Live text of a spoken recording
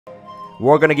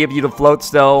We're gonna give you the float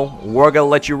still. We're gonna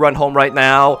let you run home right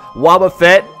now.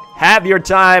 Wobbuffet, have your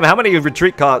time. How many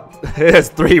retreat costs? It has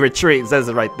 3 retreats, says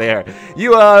it right there.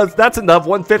 That's enough.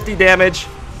 150 damage.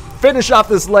 Finish off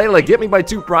this Layla. Get me my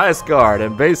 2 prize card.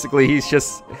 And basically,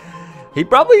 he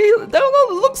probably, I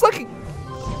don't know, looks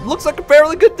like a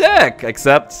fairly good deck.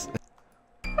 Except,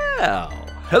 well,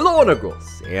 hello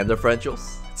integrals and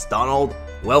differentials. It's Donald.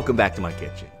 Welcome back to my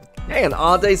kitchen. And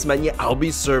on today's menu, I'll be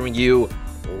serving you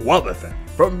Wobbuffet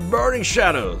from Burning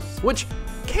Shadows, which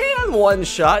can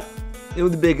one-shot the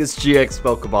biggest GX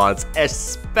Pokemons,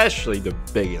 especially the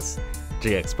biggest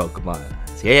GX Pokemons.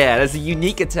 Yeah, that's a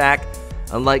unique attack,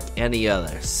 unlike any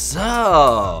other.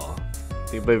 So,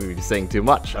 you may be saying too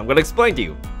much. I'm gonna explain to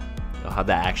you how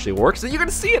that actually works, and you're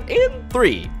gonna see it in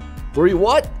 3. 3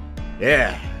 what?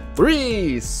 Yeah,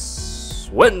 3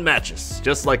 swim matches,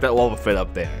 just like that Wobbuffet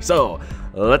up there. So,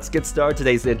 let's get started.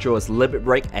 Today's intro is Limit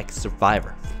Break X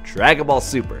Survivor, Dragon Ball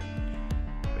Super.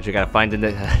 But you gotta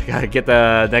gotta get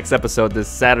the next episode this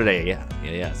Saturday.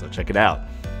 Yeah. So check it out.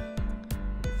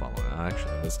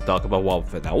 Actually, let's talk about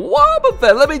Wobbuffet now.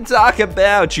 Wobbuffet, let me talk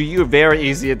about you. You're very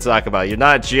easy to talk about. You're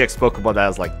not a GX Pokemon that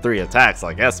has like 3 attacks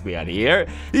like Espeon here.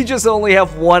 You just only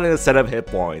have 1 in a set of hit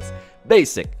points.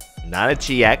 Basic, not a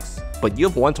GX, but you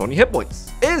have 120 hit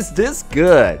points. Is this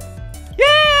good?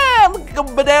 Yeah, look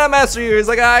at Banana Master here. He's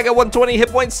like, I got 120 hit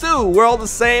points too. We're all the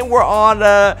same. We're on,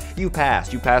 you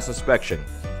passed inspection.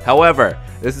 However,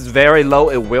 this is very low.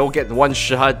 It will get one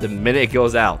shot the minute it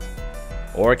goes out.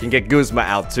 Or it can get Guzma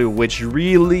out too, which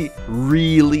really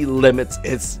limits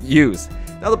its use.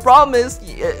 Now the problem is,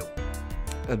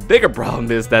 a bigger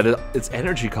problem is that its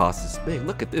energy cost is big.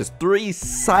 Look at this, 3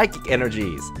 psychic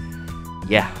energies.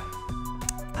 Yeah.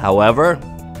 However,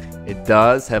 it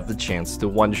does have the chance to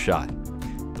one-shot.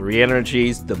 3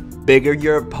 energies, the bigger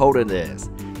your opponent is,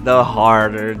 the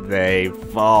harder they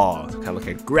fall. Kind of like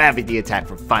a gravity attack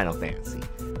from Final Fantasy.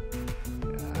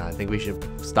 I think we should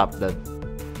stop that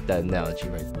analogy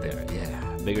right there.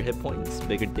 Yeah, bigger hit points,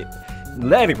 bigger dip.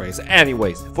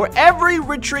 Anyways, for every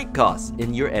retreat cost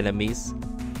in your enemy's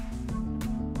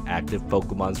active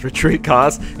Pokemon's retreat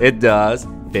cost, it does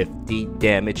 50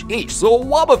 damage each. So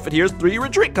Wobbuffet here's 3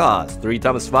 retreat costs. 3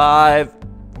 times 5,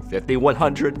 50,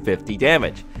 150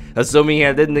 damage. Assuming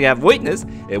it didn't have weakness,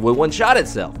 it would one-shot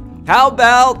itself. How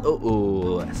about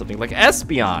something like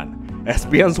Espeon?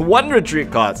 Espeon's 1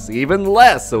 retreat costs, even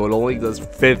less, so it only does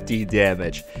 50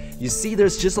 damage. You see,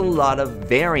 there's just a lot of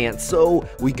variance, so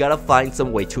we gotta find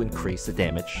some way to increase the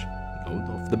damage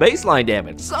of the baseline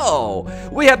damage. So,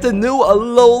 we have the new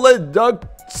Alolan Duck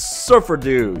Surfer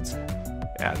Dudes.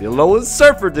 Yeah, the Alolan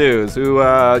Surfer Dudes, who,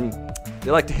 they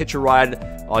like to hitch a ride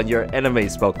on your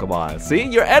enemy's Pokemon. See,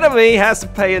 your enemy has to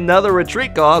pay another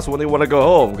retreat cost when they want to go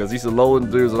home, because these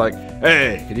Alolan dudes are like,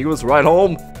 hey, can you give us a ride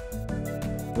home?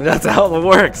 That's how it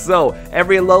works. So,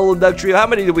 every Alolan Duck Trio, how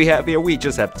many do we have here? We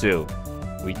just have 2.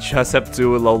 We just have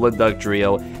 2 Alolan Duck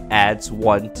Trio, adds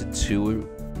 1 to 2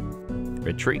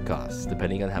 retreat costs,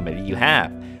 depending on how many you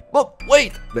have. But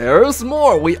wait, there's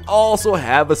more. We also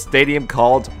have a stadium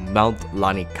called Mount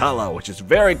Lanicala, which is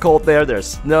very cold there. There's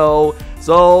snow,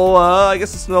 so I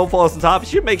guess the snow falls on top. It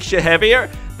should make shit heavier,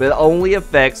 but it only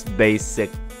affects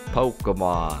basic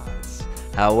Pokemons.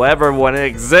 However, when it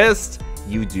exists,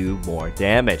 you do more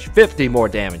damage, 50 more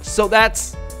damage. So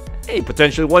that's, hey,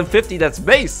 potentially 150 that's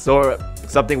base, or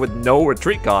something with no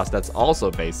retreat cost that's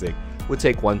also basic would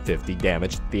take 150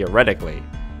 damage theoretically.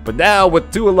 But now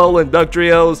with 2 Alolan Duck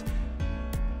Trios,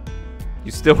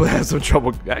 you still have some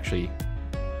trouble, actually,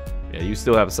 yeah, you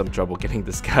still have some trouble getting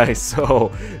this guy, so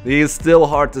he is still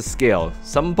hard to scale.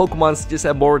 Some Pokemon just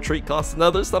have more retreat costs than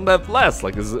others, some have less,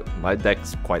 like my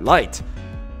deck's quite light,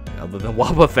 other than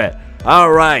Wobbuffet.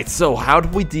 Alright, so how do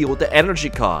we deal with the energy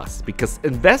costs? Because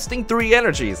investing 3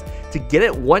 energies to get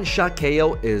it one-shot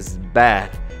KO is bad,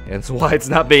 and that's why it's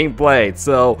not being played.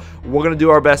 So we're going to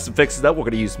do our best to fix it up. We're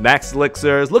going to use max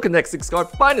elixirs, look at next 6 card,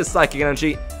 find a psychic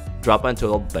energy, drop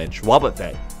onto a bench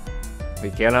Wobbuffet. If we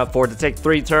can't afford to take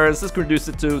 3 turns, let's reduce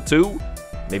it to 2,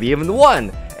 maybe even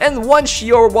 1. And once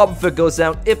your Wobbuffet goes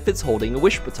down, if it's holding a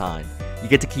Wish Baton, you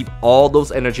get to keep all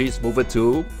those energies, move it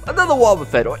to another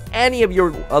Wobbuffet or any of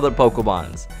your other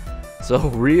Pokemons. So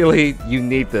really, you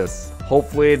need this.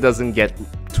 Hopefully it doesn't get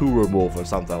 2 removed or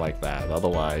something like that.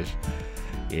 Otherwise,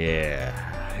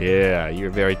 yeah, you're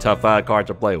a very tough card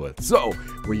to play with. So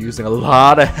we're using a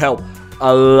lot of help,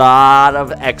 a lot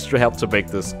of extra help to make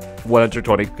this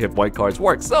 120 hit point cards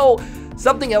work. So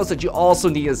something else that you also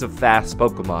need is a fast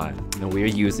Pokemon, and we are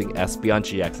using Espeon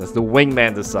GX as the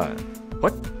wingman design.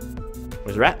 What?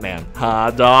 Where's Ratman?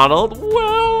 Donald?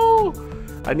 Well,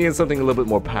 I needed something a little bit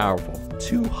more powerful.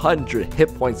 200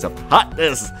 hit points of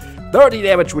hotness, 30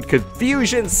 damage with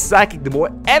confusion. Psychic, the more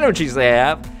energies they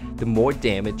have, the more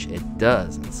damage it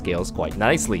does. It scales quite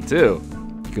nicely too.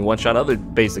 You can one-shot other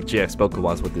basic GX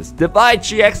Pokemons with this. Divide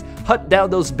GX, hunt down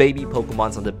those baby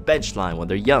Pokemons on the bench line when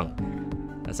they're young.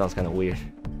 That sounds kind of weird.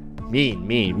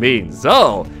 Mean.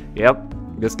 So, yep,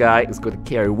 this guy is going to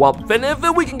carry Wobbuffet. And if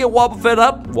we can get Wobbuffet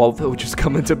up, Wobbuffet will just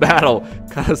come into battle.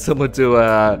 Kind of similar to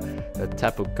a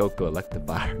Tapu Koko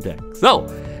Electivire deck. So,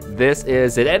 this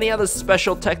is it. Any other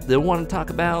special tech that you want to talk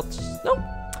about? Nope.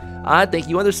 I think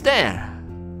you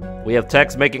understand. We have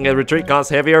techs making a retreat cost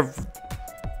heavier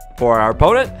for our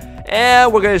opponent,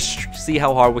 and we're gonna see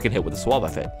how hard we can hit with the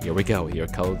Wobbuffet. Here we go. Here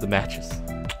come the matches.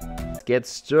 Let's get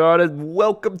started.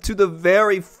 Welcome to the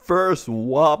very first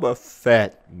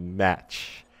Wobbuffet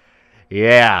match.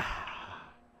 Yeah,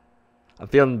 I'm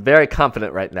feeling very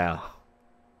confident right now.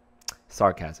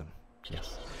 Sarcasm.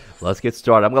 Yes. Let's get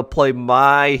started. I'm gonna play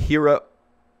my hero.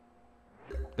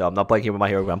 No, I'm not playing here with my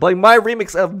hero. I'm playing my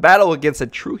remix of Battle Against a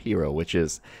True Hero, which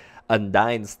is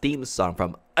Undyne's theme song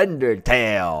from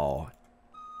Undertale.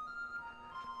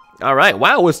 Alright,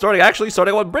 wow, we're actually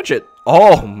starting with Bridget.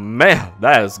 Oh man,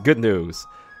 that is good news.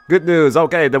 Good news.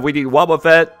 Okay, then we need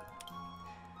Wobbuffet.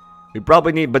 We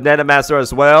probably need Banana Master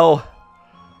as well.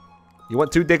 You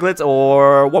want 2 Digletts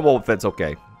or 1 Wobbuffet's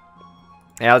okay.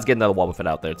 Yeah, let's get another Wobbuffet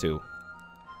out there too.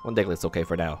 1 Diglett's okay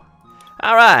for now.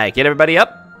 Alright, get everybody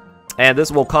up. And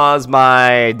this will cause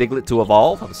my Diglett to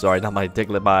evolve. I'm sorry, not my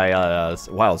Diglett, my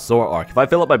wow, Zoroark. If I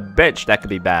fill up my bench, that could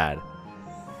be bad.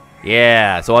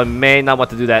 Yeah, so I may not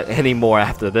want to do that anymore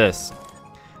after this.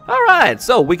 Alright,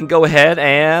 so we can go ahead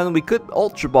and we could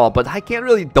Ultra Ball, but I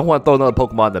don't want to throw another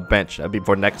Pokemon on the bench. That'd be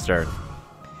for next turn.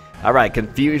 Alright,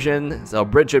 Confusion. So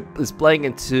Bridget is playing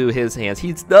into his hands.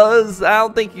 He does, I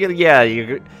don't think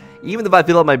even if I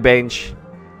fill up my bench.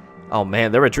 Oh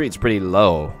man, their retreat's pretty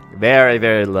low.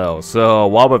 Very low. So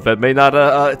Wobbuffet may not,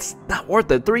 it's not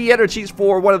worth it. 3 energies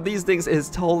for one of these things is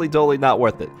totally not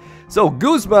worth it. So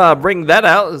Guzma, bring that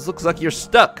out. This looks like you're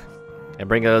stuck. And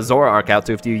bring a Zoroark out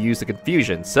too if you use the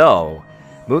Confusion. So,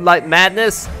 Moonlight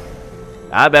Madness.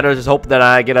 I better just hope that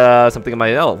I get something of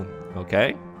my own.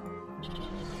 Okay.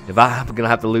 If I'm gonna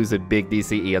have to lose a big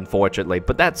DCE, unfortunately,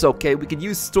 but that's okay. We can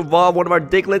use to evolve one of our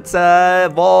Diglets.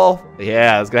 Evolve.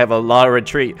 Yeah, it's gonna have a lot of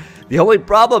retreat. The only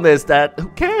problem is that who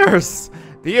cares?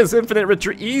 He has infinite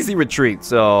retreat, easy retreat.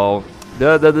 So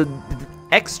the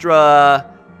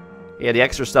extra, yeah, the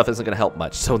extra stuff isn't gonna help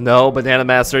much. So no, Banana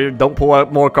Master, don't pull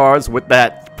out more cards with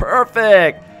that.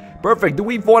 Perfect. Do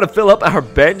we want to fill up our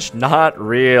bench? Not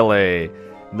really.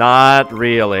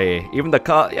 Even the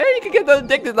yeah, you can get the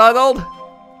Diglett, Donald.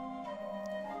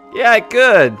 Yeah, I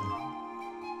could.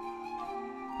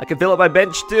 I can fill up my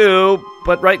bench too,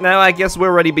 but right now I guess we're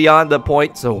already beyond the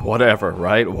point, so whatever,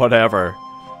 right? Whatever.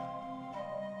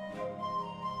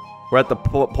 We're at the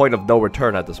point of no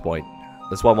return at this point.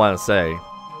 That's what I want to say.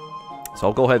 So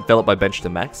I'll go ahead and fill up my bench to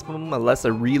maximum, unless I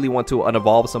really want to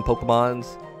unevolve some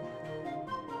Pokemons.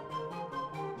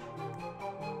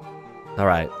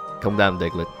 Alright, calm down,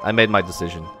 Diglett. I made my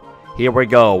decision. Here we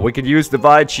go. We could use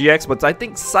Divide GX, but I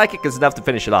think Psychic is enough to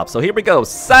finish it off. So here we go.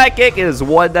 Psychic is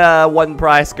one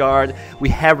prize card. We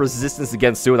have resistance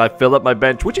against soon. I fill up my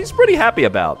bench, which he's pretty happy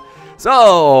about.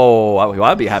 So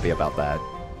I'll be happy about that.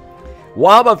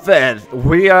 Wobbuffet,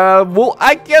 well,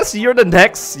 I guess you're the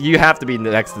next. You have to be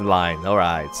next in line. All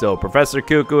right. So Professor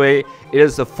Kukui, it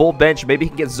is a full bench. Maybe he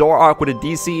can get Zoroark with a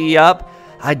DCE up.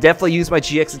 I definitely use my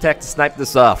GX attack to snipe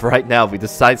this off right now if he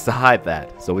decides to hide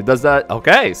that. So he does that.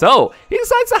 Okay, so he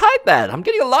decides to hide that. I'm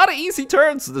getting a lot of easy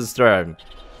turns this turn.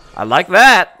 I like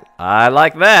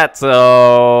that.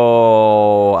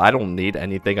 So I don't need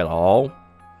anything at all.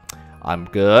 I'm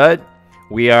good.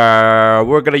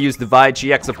 We're gonna use Divide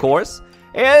GX, of course.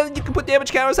 And you can put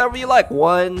damage counters however you like.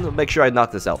 Make sure I knock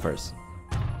this out first.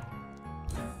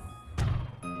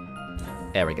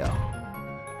 There we go.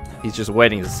 He's just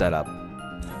waiting to set up.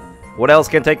 What else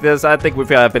can take this? I think we've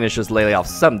got to finish this Lele off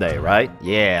someday, right?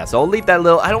 Yeah, so I'll leave that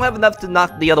little... I don't have enough to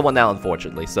knock the other one out,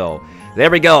 unfortunately. So, there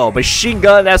we go. Machine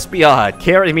Gun Espionage.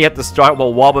 Carrying me at the start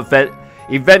while Wobbuffet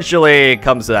eventually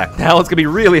comes back. Now it's going to be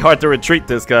really hard to retreat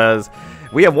this because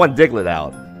we have 1 Diglett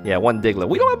out. Yeah, 1 Diglett.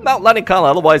 We don't have Mount Laninkala,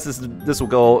 otherwise this will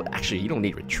go... Actually, you don't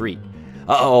need retreat.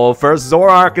 Uh-oh, first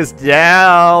Zoroark is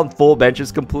down. Full bench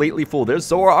is completely full. There's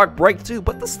Zoroark break too,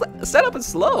 but the setup is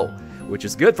slow, which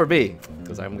is good for me,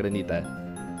 because I'm going to need that.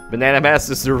 Banana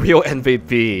Master is the real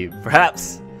MVP.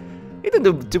 Perhaps. He didn't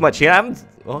do too much here.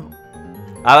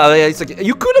 It's like,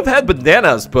 you could have had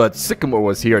bananas, but Sycamore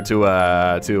was here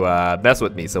to mess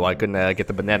with me, so I couldn't get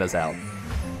the bananas out.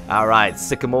 Alright,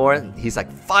 Sycamore, he's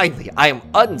like, finally, I am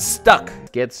unstuck.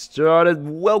 Get started.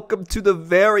 Welcome to the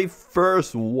very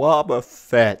first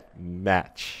Wobbuffet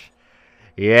match.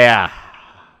 Yeah.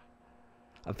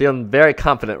 I'm feeling very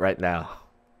confident right now.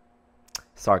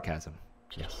 Sarcasm.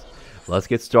 Yes. Let's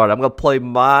get started. I'm going to play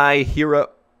my hero.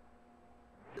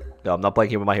 No, I'm not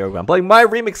playing Hero My Hero. I'm playing my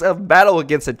remix of Battle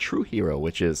Against a True Hero,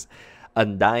 which is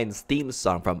Undyne's theme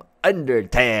song from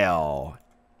Undertale.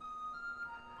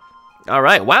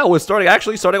 Alright, wow, we're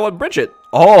actually starting on Bridget.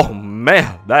 Oh,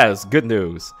 man, that is good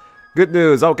news. Good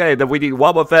news. Okay, then we need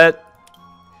Wobbuffet.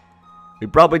 We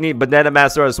probably need Banana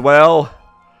Master as well.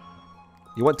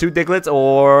 You want 2 Diglets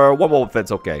or 1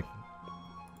 Wobbuffet's okay.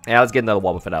 Yeah, let's get another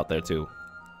Wobbuffet out there, too.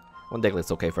 1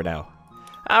 Diglet's okay for now.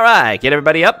 Alright, get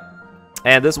everybody up.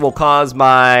 And this will cause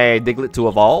my Diglett to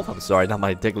evolve. I'm sorry, not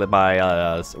my Diglett, my,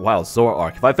 wow,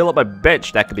 Zoroark. If I fill up my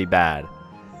bench, that could be bad.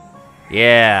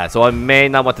 Yeah, so I may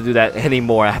not want to do that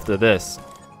anymore after this.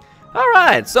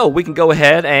 Alright, so we can go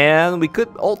ahead and we could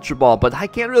Ultra Ball, but I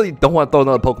don't want to throw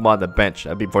another Pokemon on the bench.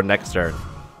 That'd be for next turn.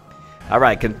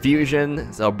 Alright,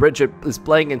 Confusion. So Bridget is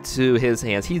playing into his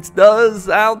hands. He does,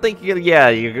 I don't think you're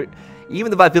gonna,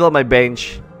 even if I fill up my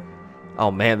bench.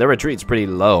 Oh man, their retreat's pretty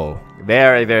low.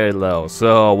 Very, very low.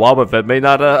 So Wobbuffet may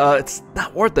not, it's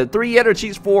not worth it. 3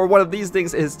 energies for one of these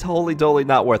things is totally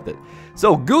not worth it.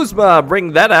 So Guzma,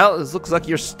 bring that out. It looks like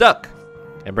you're stuck.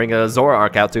 And bring a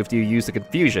Zoroark out too if you use the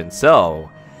Confusion. So,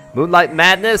 Moonlight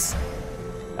Madness.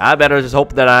 I better just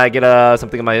hope that I get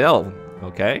something of my own.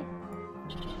 Okay.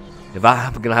 If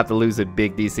I'm gonna have to lose a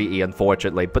big DCE,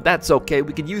 unfortunately, but that's okay.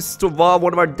 We can use to evolve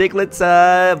one of our Diglets.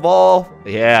 Evolve.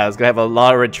 Yeah, it's gonna have a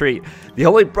lot of retreat. The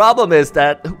only problem is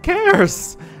that who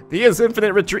cares? He has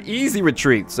infinite retreat, easy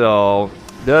retreat. So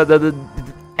the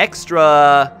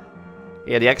extra,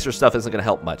 the extra stuff isn't gonna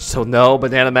help much. So no,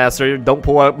 Banana Master, don't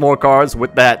pull out more cards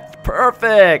with that.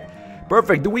 Perfect,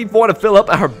 perfect. Do we want to fill up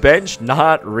our bench?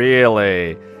 Not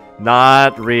really,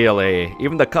 not really.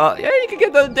 Even the yeah, you can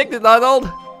get the addicted, Donald.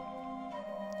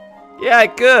 Yeah, I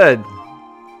could.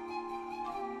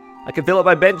 I could fill up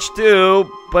my bench too,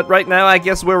 but right now I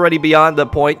guess we're already beyond the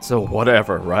point, so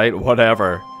whatever, right?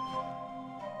 Whatever.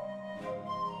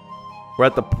 We're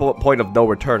at the point of no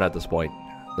return at this point.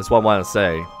 That's what I want to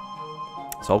say.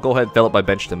 So I'll go ahead and fill up my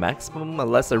bench to maximum,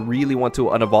 unless I really want to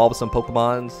unevolve some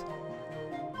Pokemons.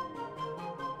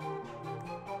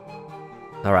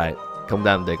 Alright, calm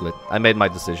down, Diglett. I made my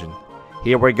decision.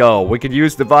 Here we go. We could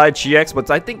use Divine GX, but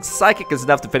I think Psychic is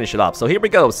enough to finish it off. So here we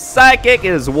go. Psychic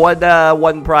is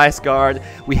one prize card.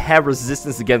 We have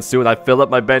resistance against 2, and I fill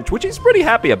up my bench, which he's pretty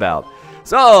happy about.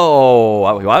 So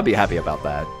I'll be happy about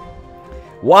that.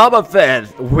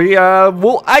 Wobbuffet,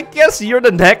 well, I guess you're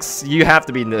the next. You have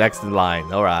to be next in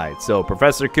line. All right. So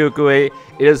Professor Kukui,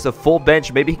 it is a full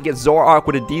bench. Maybe he can get Zoroark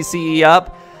with a DCE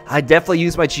up. I definitely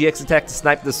use my GX attack to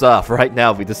snipe this off right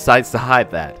now if he decides to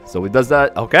hide that. So he does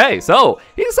that. Okay, so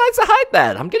he decides to hide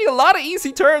that. I'm getting a lot of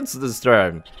easy turns this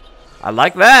turn. I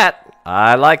like that.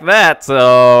 I like that.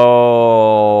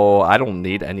 So I don't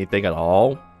need anything at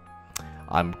all.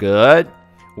 I'm good.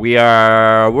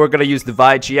 We're gonna use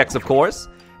Divide GX, of course.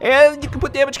 And you can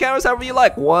put damage counters however you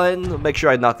like. Make sure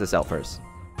I knock this out first.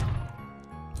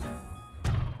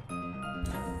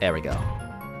 There we go.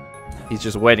 He's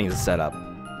just waiting to set up.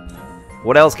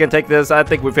 What else can take this? I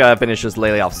think we've got to finish this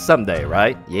Lele off someday,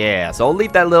 right? Yeah, so I'll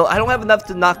leave that little... I don't have enough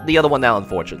to knock the other one out,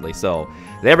 unfortunately. So,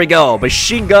 there we go.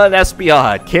 Machine Gun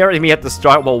Espeon carrying me at the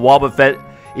start while Wobbuffet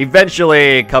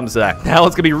eventually comes back. Now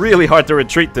it's going to be really hard to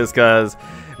retreat this because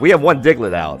we have 1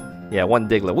 Diglett out. Yeah, 1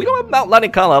 Diglett. We don't have Mount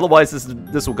Lanikala, otherwise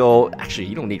this will go... Actually,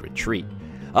 you don't need retreat.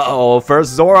 Uh-oh,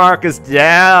 first Zoroark is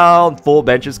down. Full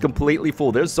bench is completely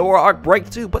full. There's Zoroark break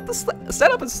too, but the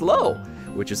setup is slow,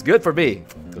 which is good for me,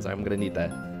 because I'm going to need that.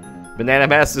 Banana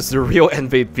Master's the real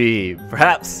MVP.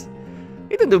 Perhaps.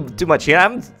 He didn't do too much.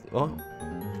 Yeah,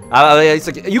 it's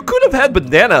like, you could have had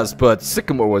bananas, but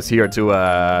Sycamore was here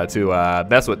to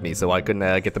mess with me, so I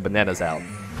couldn't get the bananas out.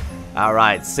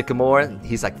 Alright, Sycamore,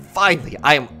 he's like, finally,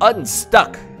 I am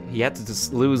unstuck. He had to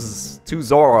just lose 2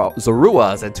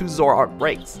 Zoruas and 2 Zoroark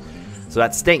breaks. So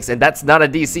that stinks, and that's not a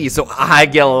DC, so I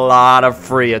get a lot of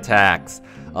free attacks.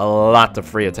 A lot of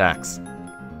free attacks.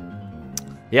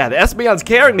 Yeah, the Espeon's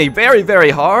carrying me very, very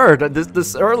hard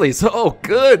this early, so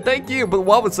good, thank you. But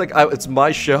Wobbuffet's like, it's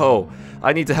my show.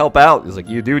 I need to help out. He's like,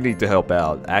 you do need to help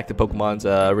out. Active Pokemon's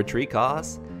retreat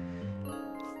cost.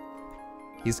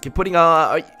 He's putting,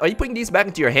 are you putting these back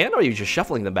into your hand, or are you just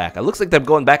shuffling them back? It looks like they're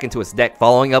going back into his deck,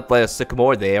 following up by a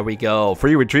Sycamore. There we go.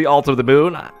 Free retreat, Altar of the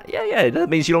Moon. Yeah, that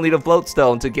means you don't need a float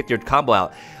stone to get your combo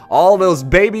out. All those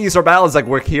babies are battles like,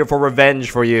 we're here for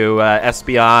revenge for you,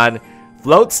 Espeon.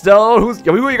 Floatstone?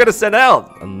 Who are you gonna send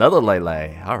out? Another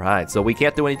Lele. Alright, so we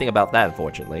can't do anything about that,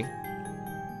 unfortunately.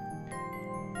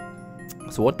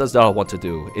 So what does Dark want to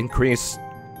do? Increase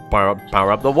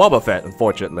power up the Wobbuffet,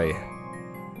 unfortunately.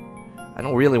 I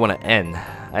don't really want to end.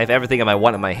 I have everything I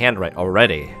want in my hand right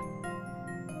already.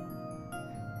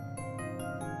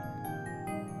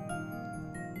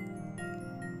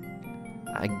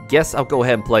 I guess I'll go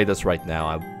ahead and play this right now.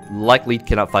 I likely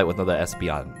cannot fight with another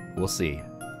Espeon. We'll see.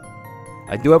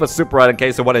 I do have a Super Rod in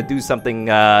case I want to do something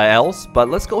else, but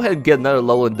let's go ahead and get another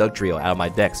Alolan Dugtrio out of my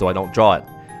deck so I don't draw it.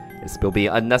 This will be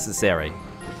unnecessary.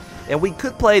 And we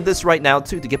could play this right now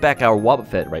too to get back our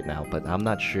Wobbuffet right now, but I'm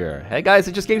not sure. Hey guys,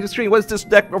 I just gave you the screen. What's this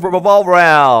deck revolve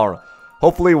around?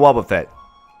 Hopefully Wobbuffet.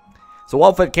 So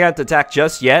Wobbuffet can't attack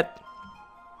just yet.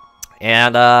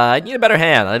 And I need a better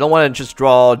hand. I don't want to just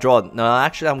draw. No,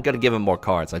 actually I'm going to give him more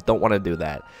cards. I don't want to do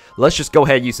that. Let's just go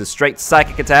ahead and use a straight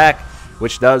Psychic attack,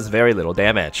 which does very little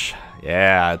damage.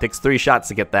 Yeah, it takes 3 shots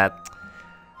to get that,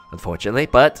 unfortunately,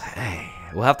 but hey.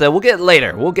 We'll get it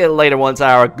later. We'll get it later once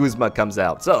our Guzma comes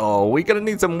out. So, we're gonna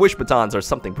need some Wish Batons or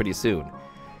something pretty soon.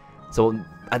 So,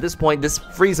 at this point, this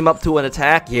frees him up to an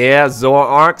attack. Yeah,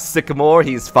 Zoroark, Sycamore,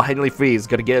 he's finally free. He's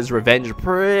gonna get his revenge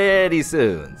pretty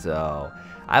soon. So,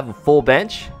 I have a full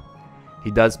bench.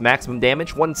 He does maximum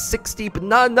damage, 160, but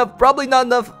not enough, probably not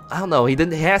enough. I don't know, he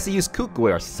has to use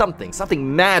Kukui or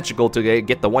something magical to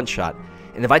get the one-shot.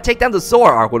 And if I take down the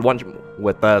Zoroark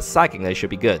with Psychic, they should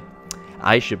be good.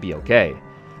 I should be okay.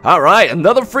 Alright,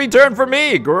 another free turn for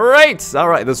me. Great.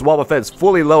 Alright, this Wobbuffet is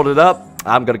fully loaded up.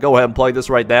 I'm going to go ahead and play this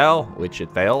right now, which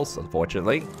it fails,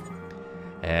 unfortunately.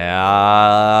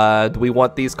 And we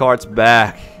want these cards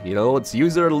back. You know, it's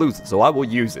use it or lose it, so I will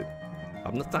use it.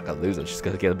 I'm not going to lose it, just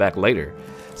going to get it back later.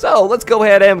 So, let's go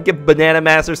ahead and get Banana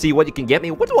Master, see what you can get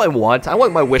me. What do I want? I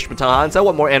want my Wish Batons. I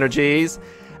want more energies.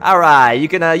 Alright, you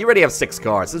already have 6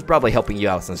 cards. This is probably helping you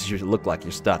out since you look like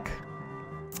you're stuck.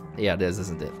 Yeah, it is,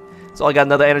 isn't it? So I got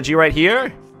another energy right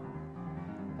here.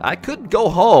 I could go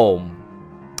home.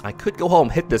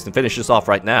 Hit this and finish this off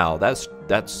right now.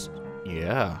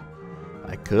 Yeah.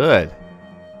 I could.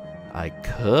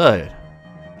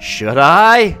 Should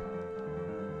I?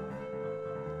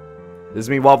 This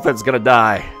means Wobbuffet's gonna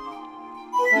die.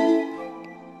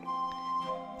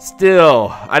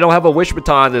 Still, I don't have a Wish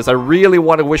Baton this. I really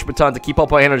want a Wish Baton to keep up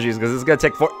my energies because it's going to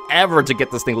take forever to get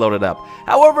this thing loaded up.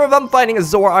 However, if I'm fighting a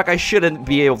Zoroark, I shouldn't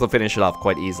be able to finish it off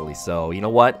quite easily. So, you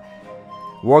know what?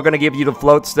 We're going to give you the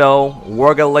Floatstone.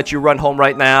 We're going to let you run home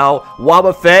right now.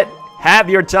 Wobbuffet, have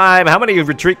your time. How many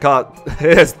retreat cards?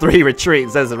 It has 3 retreats.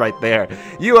 It says it right there.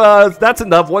 That's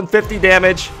enough. 150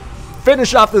 damage.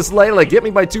 Finish off this Layla. Get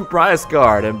me my 2 prize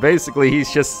card. And basically, he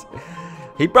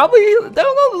probably, I don't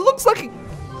know, it looks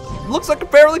like a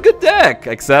fairly good deck,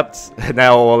 except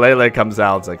now Lele comes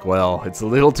out. It's like, well, it's a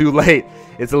little too late.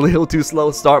 It's a little too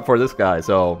slow start for this guy,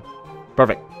 so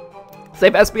perfect.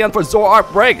 Save Espeon for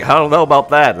Zoroark break. I don't know about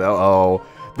that. Uh-oh.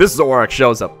 This Zoroark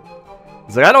shows up.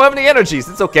 He's like, I don't have any energies.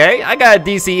 It's okay. I got a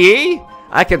DCE.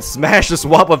 I can smash this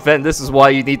Wobbuffet, and this is why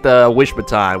you need the Wish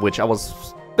Baton, which I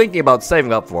was thinking about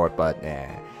saving up for it, but nah.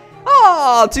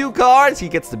 Oh, 2 cards. He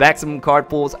gets the maximum card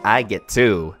pools. I get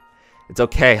 2. It's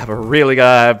okay, I've really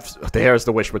got... There's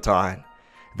the Wish Baton.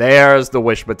 There's the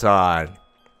Wish Baton.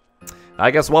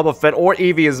 I guess Wobbuffet or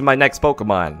Eevee is my next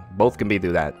Pokemon. Both can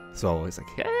do that. So, it's like,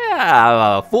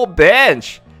 yeah, full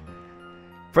bench.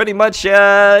 Pretty much,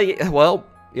 well,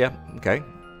 yeah, okay.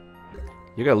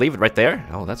 You're gonna leave it right there?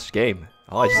 Oh, that's game.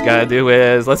 All I just gotta do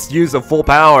is, let's use the full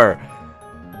power.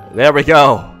 There we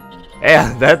go.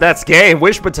 Yeah, that's game.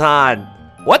 Wish Baton.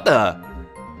 What the...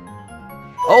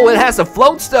 Oh, it has a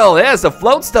Floatstone. It has a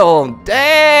Floatstone.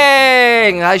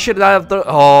 Dang! I should not have the...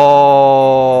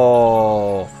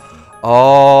 Oh.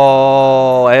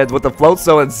 And with the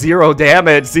Floatstone, it's 0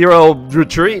 damage, 0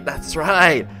 retreat. That's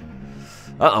right.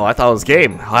 Uh-oh, I thought it was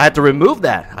game. I had to remove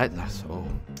that.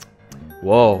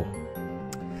 Whoa.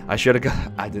 I should have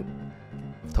got... I didn't...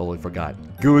 Totally forgot.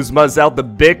 Guzma's out the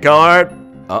big card.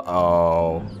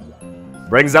 Uh-oh.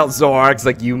 Brings out Zoroark.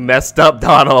 Like, you messed up,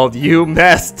 Donald. You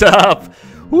messed up.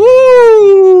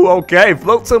 Woo! Okay,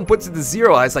 Floatstone puts it to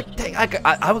 0. I was like, dang,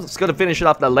 I was gonna finish it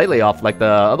off that Lele off like the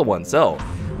other one. So,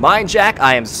 Mind Jack,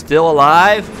 I am still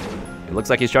alive. It looks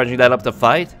like he's charging that up to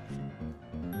fight.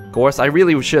 Of course, I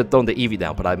really should have thrown the Eevee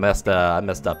down, but I messed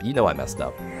up. You know I messed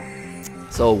up.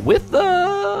 So with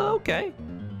the... okay.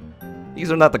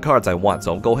 These are not the cards I want,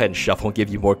 so I'll go ahead and shuffle and give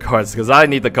you more cards, because I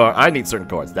need the card. I need certain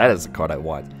cards. That is the card I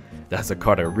want. That's a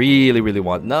card I really, really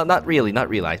want. No, not really, not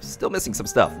really. I'm still missing some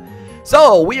stuff.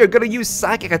 So, we are going to use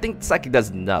Psychic. I think Psychic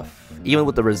does enough. Even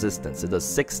with the resistance. It does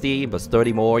 60, but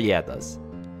 30 more. Yeah, it does.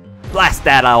 Blast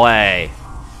that away.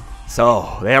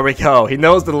 So, there we go. He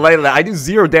knows the Lele. I do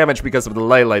 0 damage because of the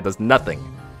Lele. Does nothing.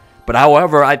 But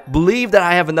however, I believe that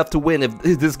I have enough to win if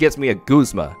this gets me a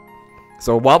Guzma.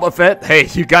 So, Wobbuffet, hey,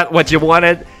 you got what you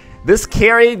wanted. This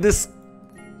carry, this...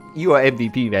 You are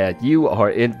MVP, man. You are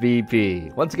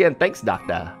MVP. Once again, thanks,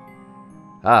 Doctor.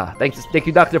 Thank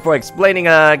you, Doctor, for explaining.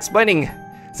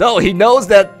 So, he knows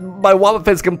that my Wobbuffet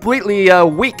is completely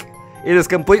weak. It is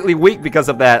completely weak because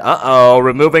of that.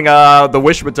 Removing the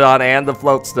Wish Baton and the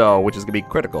Float Stone, which is going to be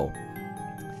critical.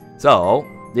 So,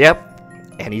 yep.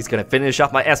 And he's going to finish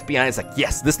off my SPI. It's like,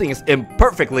 yes, this thing is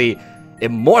imperfectly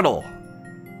immortal.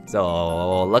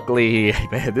 So, luckily,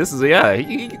 man, this is, yeah,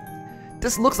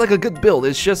 this looks like a good build.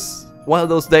 It's just one of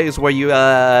those days where you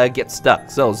get stuck.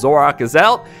 So, Zoroark is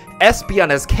out. Espeon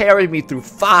has carried me through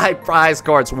 5 prize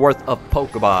cards worth of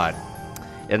Pokemon.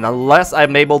 And unless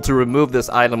I'm able to remove this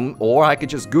item, or I could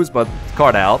just Guzma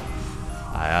card out,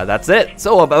 that's it.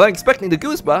 So if I'm expecting the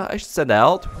Guzma, I should send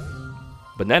out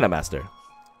Banana Master.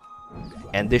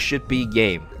 And this should be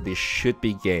game. This should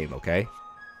be game, okay?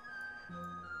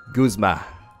 Guzma.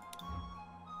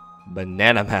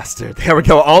 Banana Master. There we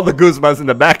go. All the Guzmas in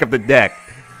the back of the deck.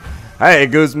 Hey,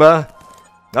 Guzma.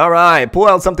 Alright, pull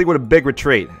out something with a big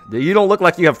retreat. You don't look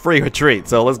like you have free retreat,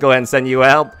 so let's go ahead and send you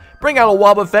out. Bring out a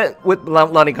Wobbuffet with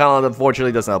Lanicolon,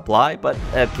 unfortunately doesn't apply, but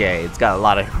okay, it's got a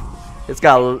lot of... It's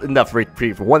got enough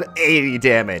retreat for 180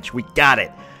 damage. We got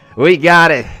it. We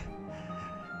got it.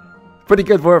 Pretty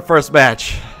good for a first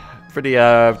match. Pretty,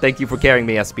 thank you for carrying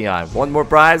me, SPI. One more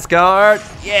prize card.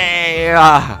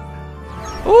 Yeah!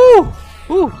 Ooh!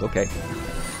 Ooh, okay.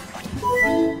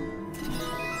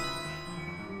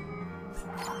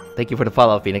 Thank you for the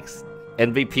follow, Phoenix.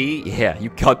 MVP? Yeah, you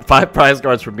got 5 prize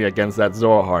cards from me against that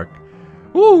Zoroark.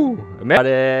 Woo!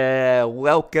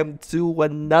 Welcome to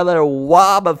another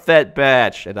Wobbuffet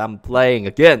match. And I'm playing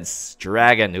against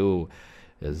Dragon, who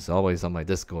is always on my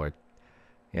Discord.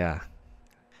 Yeah.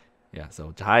 Yeah,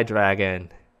 so hi, Dragon.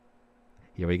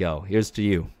 Here we go. Here's to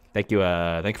you. Thank you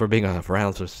for being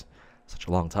around for such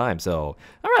a long time. So,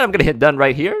 alright, I'm gonna hit done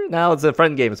right here. Now it's a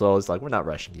friend game, so it's like, we're not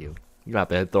rushing you. You don't have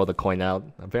to throw the coin out.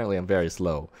 Apparently, I'm very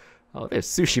slow. Oh, there's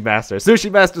Sushi Master. Sushi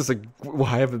Master's like,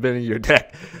 why haven't been in your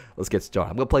deck? Let's get started.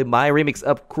 I'm gonna play my remix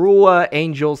of Cruel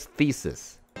Angel's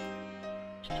Thesis.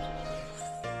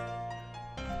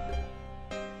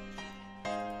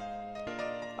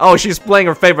 Oh, she's playing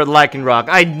her favorite Lycanroc.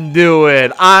 I knew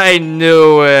it. I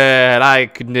knew it.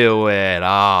 I knew it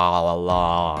all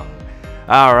along.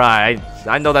 Alright,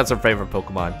 I know that's her favorite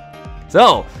Pokemon.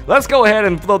 So, let's go ahead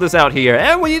and fill this out here.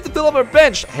 And we need to fill up our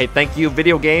bench. Hey, thank you,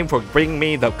 video game, for bringing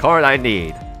me the card I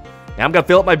need. And I'm going to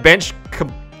fill up my bench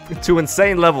to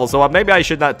insane levels, so maybe I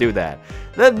should not do that.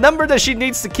 The number that she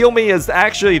needs to kill me is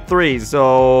actually 3,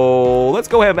 so let's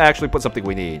go ahead and actually put something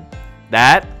we need.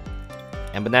 That,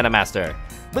 and Banana Master.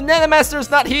 Banana Master is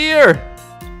not here!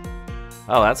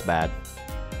 Oh, that's bad.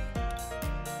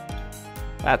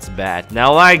 That's bad.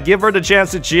 Now, I give her the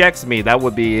chance to GX me. That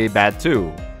would be bad,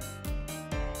 too.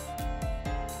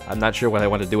 I'm not sure what I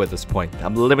want to do at this point.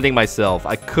 I'm limiting myself.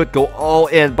 I could go all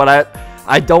in, but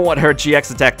I don't want her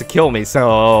GX attack to kill me.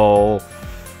 So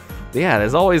yeah,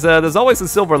 there's always a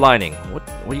silver lining. What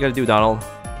are you gonna do, Donald?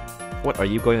 What are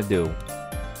you going to do?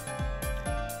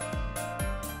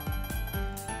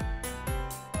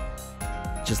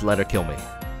 Just let her kill me.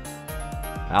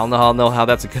 I don't know how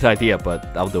that's a good idea, but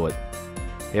I'll do it.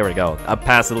 Here we go. I'm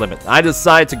past the limit. I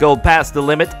decide to go past the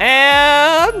limit,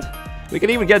 and we can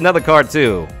even get another card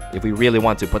too, if we really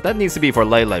want to. But that needs to be for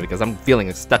Lele, because I'm feeling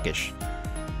stuckish.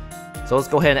 So let's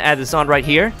go ahead and add this on right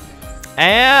here.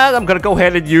 And I'm gonna go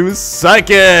ahead and use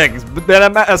Psychic! But then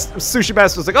Sushi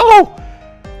Master's like, oh!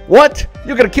 What?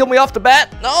 You're gonna kill me off the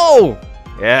bat? No!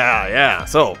 Yeah.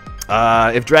 So,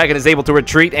 if Dragon is able to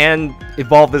retreat and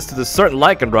evolve this to the certain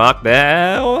Lycanroc,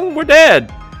 then we're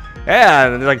dead.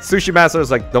 And like Sushi Master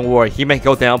is like, don't worry, he may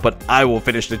go down, but I will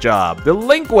finish the job.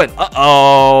 Delinquent!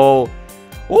 Uh-oh!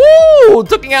 Ooh!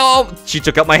 She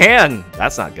took out my hand!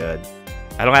 That's not good.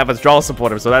 I don't have a draw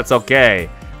supporter, so that's okay.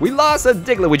 We lost a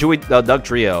Diglett, which we Doug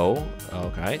Trio.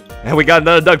 Okay. And we got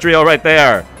another Doug Trio right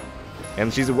there.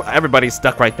 And everybody's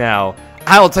stuck right now.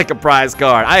 I'll take a prize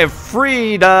card. I've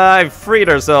freed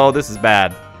her, so this is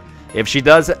bad. If she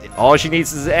does, all she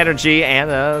needs is energy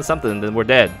and something, then we're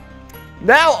dead.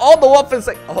 Now all the weapons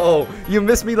say, oh, you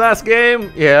missed me last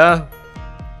game? Yeah.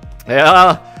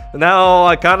 Now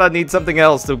I kind of need something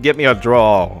else to get me a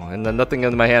draw. And then nothing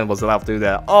in my hand was allowed to do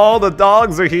that. All the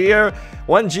dogs are here.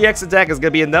 One GX attack is going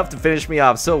to be enough to finish me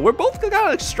off. So we're both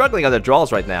kind of struggling on the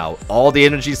draws right now. All the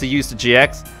energies to use to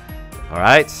GX.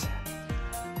 Alright.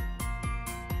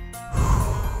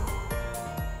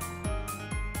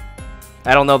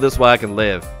 I don't know if this way I can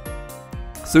live.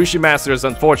 Sushi Master is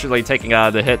unfortunately taking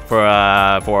the hit for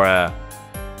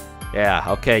yeah,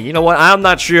 okay, you know what? I'm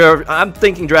not sure. I'm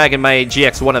thinking Dragon may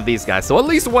GX one of these guys, so at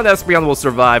least one Espeon will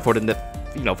survive for the,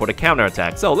 you know, for the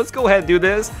counterattack. So let's go ahead and do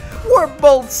this. We're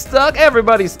both stuck.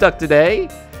 Everybody's stuck today.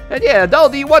 And yeah, Doll,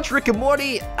 do you watch Rick and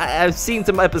Morty? I've seen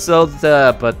some episodes,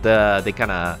 but they're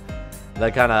kind of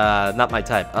not my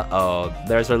type. Uh-oh,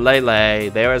 there's her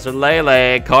Lele. There's her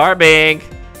Lele. Carbink.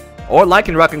 Or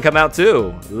Lycanroc can come out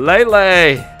too.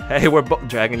 Lele. Hey, we're both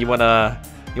Dragon. You wanna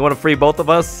free both of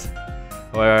us?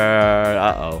 Or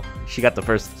uh-oh, she got the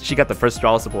first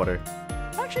straw supporter.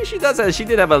 Actually, she does have, she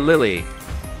did have a Lily.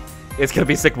 It's gonna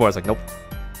be Sycamore. It's like, nope.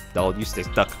 No, you stay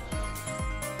stuck.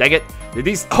 Dang it.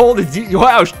 These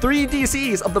wow, 3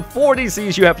 DCs of the 4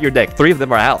 DCs you have in your deck. 3 of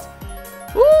them are out.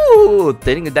 Ooh,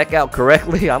 thinning the deck out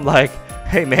correctly. I'm like,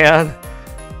 hey man,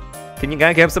 can you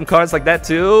guys have some cards like that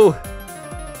too?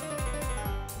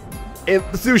 If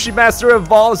Sushi Master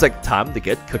evolves, like, time to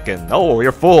get cooking. Oh,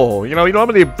 you're full. You know, you don't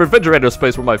have any refrigerator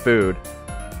space for my food.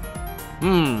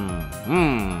 I'm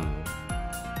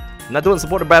not doing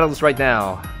supporter battles right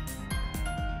now.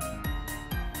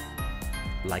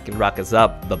 Lycanroc is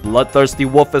up. The bloodthirsty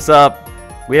wolf is up.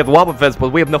 We have Wobbuffets, but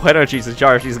we have no energy to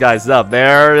charge these guys up.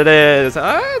 There it is. It's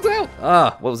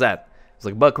out. What was that? It was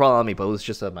like a bug crawling on me, but it was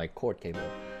just my cord cable.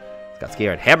 Got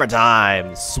scared. Hammer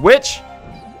time. Switch.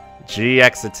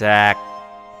 GX attack,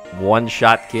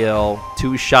 1-shot kill,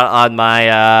 2-shot on my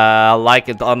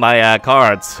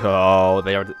cards. Oh,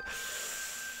 they are.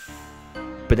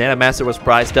 Banana Master was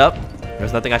priced up.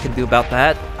 There's nothing I can do about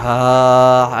that.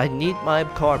 I need my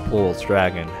card pulls,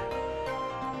 Dragon.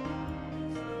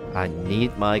 I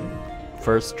need my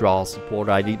first draw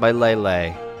supporter. I need my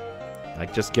Lele. I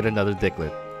just get another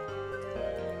Diglett.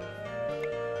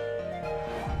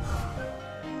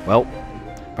 Well.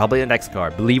 Probably the next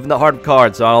card. Believe in the heart of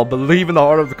cards. I'll believe in the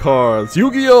heart of the cards.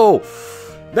 Yu-Gi-Oh!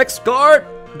 Next card,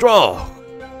 draw.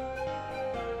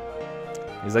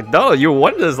 He's like, no, you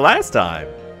won this last time.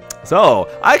 So,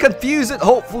 I confuse it.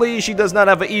 Hopefully, she does not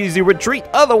have an easy retreat.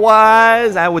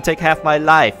 Otherwise, I would take half my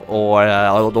life. Or,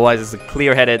 otherwise, it's a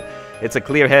clear-headed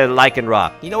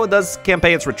Lycanroc. You know what does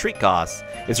campaign its retreat cost?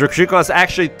 Its retreat cost is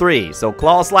actually 3. So,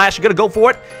 Claw Slash, you're gonna go for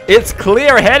it. It's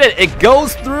clear-headed. It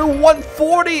goes through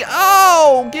 140.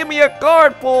 Oh, give me a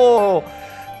card pull.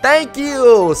 Thank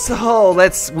you. So,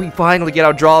 we finally get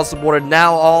our draw supporter.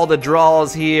 Now, all the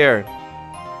draws here.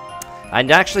 I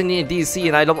actually need a DC,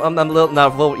 and I'm a little,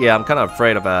 I'm kind of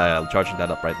afraid of charging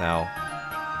that up right now.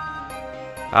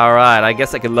 Alright, I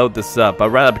guess I can load this up. I'd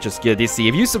rather just get a DC.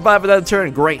 If you survive another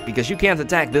turn, great, because you can't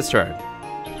attack this turn.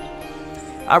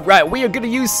 Alright, we are going to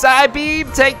use Side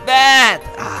Beam. Take that!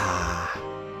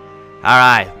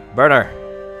 Alright, Burner.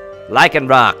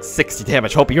 Lycanroc, 60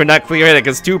 damage. Hope you're not clear-headed,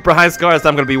 because 2 prize cards,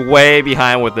 I'm going to be way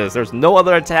behind with this. There's no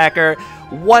other attacker.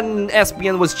 1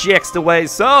 Espeon was GX'd away,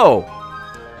 so...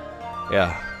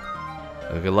 yeah.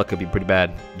 Good luck could be pretty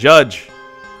bad. Judge.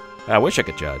 I wish I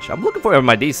could judge. I'm looking for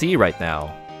my DC right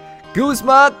now.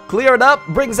 Guzma, clear it up,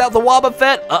 brings out the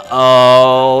Wobbuffet.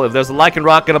 Uh-oh. If there's a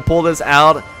Lycanroc gonna pull this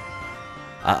out.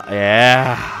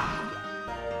 Yeah.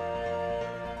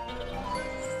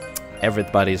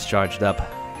 Everybody's charged up.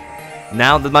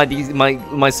 Now that my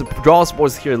draw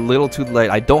support is here a little too late.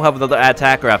 I don't have another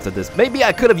attacker after this. Maybe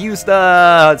I could have used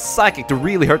Psychic to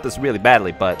really hurt this really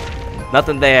badly, but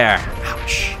nothing there.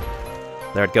 Ouch.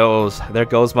 There it goes. There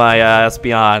goes my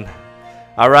Espeon.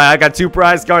 Alright, I got 2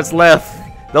 prize cards left.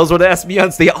 Those were the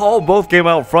Espeons. They both came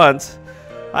out front.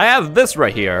 I have this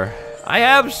right here. I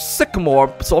have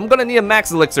Sycamore, so I'm gonna need a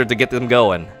Max Elixir to get them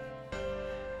going.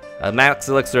 A Max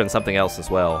Elixir and something else as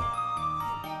well.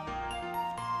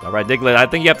 Alright, Diglett, I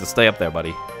think you have to stay up there,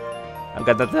 buddy. I've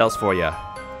got nothing else for you.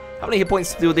 How many hit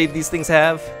points do these things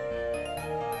have?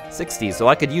 60, so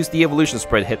I could use the evolution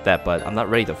spray to hit that, but I'm not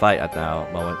ready to fight at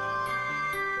that moment.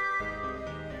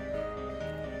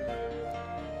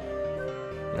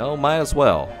 No, might as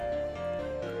well.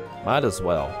 Might as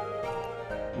well.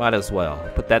 Might as well.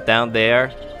 Put that down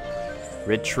there.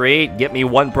 Retreat. Get me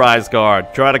 1 prize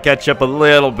card. Try to catch up a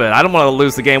little bit. I don't want to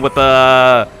lose the game with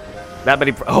that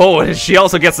many. Oh, she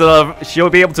also gets she'll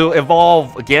be able to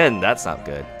evolve again. That's not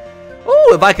good.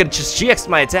 Oh, if I could just GX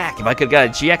my attack. If I could get a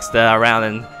GX around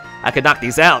and I could knock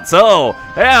these out. So,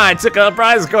 yeah, I took a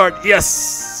prize card.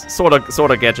 Yes! Sort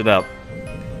of catching up.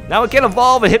 Now it can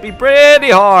evolve and hit me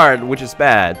pretty hard, which is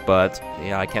bad, but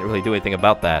yeah, I can't really do anything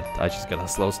about that. I just got a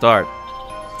slow start.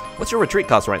 What's your retreat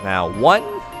cost right now? 1?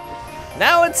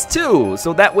 Now it's 2,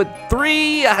 so that would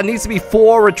 3 needs to be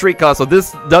 4 retreat costs. So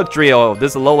this Doug Trio,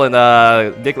 this Alolan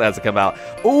Diglett has to come out.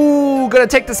 Ooh, gonna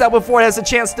take this out before it has a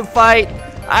chance to fight.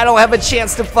 I don't have a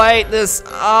chance to fight this.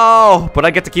 Oh, but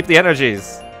I get to keep the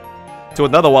energies to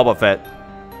another Wobbuffet.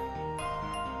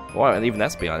 Or even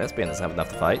Espeon. Espeon doesn't have enough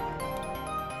to fight.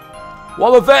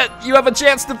 Wobbuffet, you have a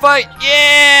chance to fight.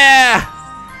 Yeah!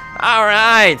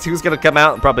 Alright, who's gonna come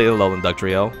out? Probably the Alolan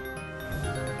Ductrio.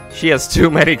 She has too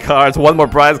many cards. One more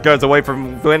prize cards away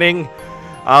from winning.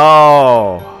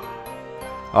 Oh.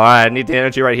 Alright, I need the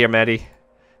energy right here, Maddie.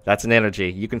 That's an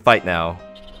energy. You can fight now.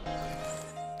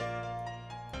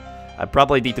 I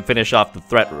probably need to finish off the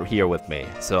threat here with me,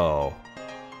 so...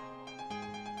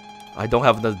 I don't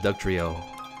have another Ductrio.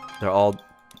 They're all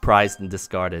prized and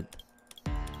discarded.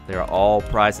 They're all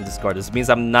prized and discarded. This means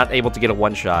I'm not able to get a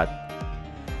one-shot.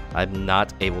 I'm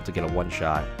not able to get a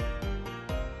one-shot.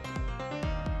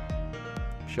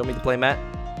 Show me the play mat.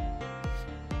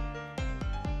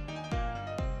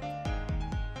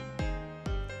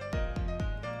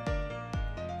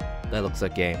 That looks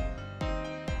like game.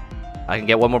 I can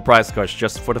get one more prize card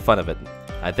just for the fun of it.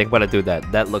 I think when I do that,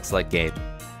 that looks like game.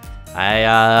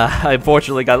 I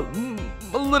unfortunately got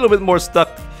a little bit more stuck.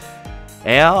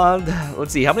 And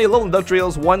let's see, how many Alolan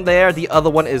Ductrios? One there, the other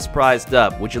one is prized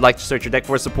up. Would you like to search your deck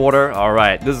for a supporter?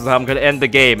 Alright, this is how I'm gonna end the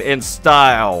game in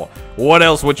style. What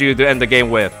else would you end the game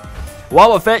with?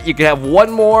 Wobbuffet, you can have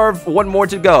one more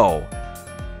to go.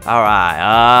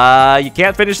 Alright, you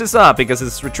can't finish this up because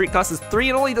its retreat cost is 3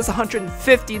 and only does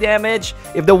 150 damage.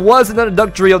 If there was another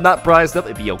Ductrio not prized up,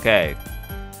 it'd be okay.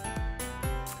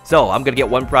 So, I'm gonna get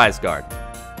one prize card.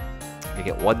 I'm gonna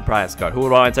get one prize card. Who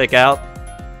would I take out?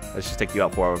 Let's just take you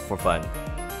out for fun.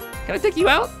 Can I take you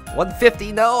out?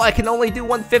 150? No, I can only do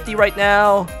 150 right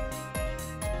now.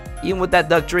 Even with that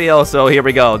Ductrio, so here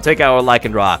we go. Take out our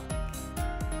Lycanroc.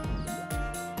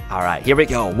 Alright, here we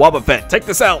go. Wobbuffet, take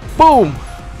this out. Boom!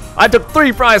 I took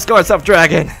 3 prize cards off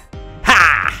Dragon.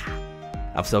 Ha!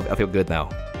 I feel good now.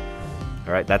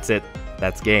 Alright, that's it.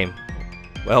 That's game.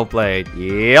 Well played.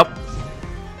 Yep.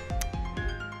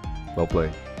 Well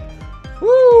played.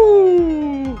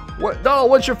 Woo!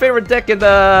 What's your favorite deck in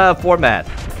the format?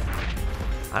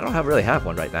 I don't really have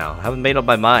one right now. I haven't made up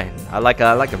my mind. I like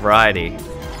a variety.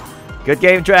 Good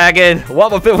game, Dragon.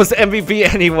 Wobbuffet was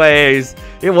MVP anyways.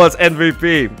 It was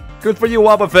MVP. Good for you,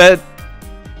 Wobbuffet.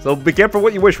 So be careful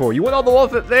what you wish for. You want all the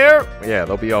Wobbuffet there? Yeah,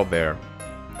 they'll be all there.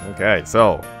 Okay,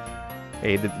 so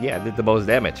hey, did the most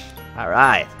damage. All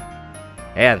right,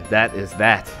 and that is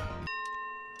that.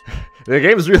 The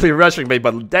game is really rushing me,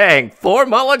 but dang, 4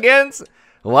 mulligans?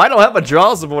 Well, I don't have a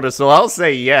draw supporter, so I'll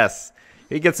say yes.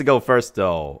 He gets to go first,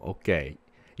 though. Okay.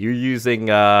 You're using,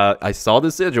 I saw the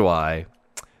Decidueye.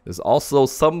 There's also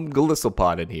some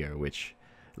Golisopod in here, which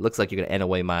looks like you're going to end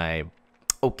away my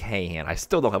okay hand. I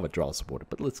still don't have a draw supporter,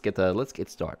 but let's get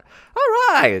started. All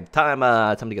right, time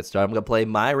to get started. I'm going to play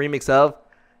my remix of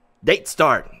Date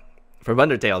Start from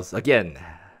Undertales. Again,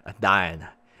 a 9.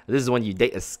 This is when you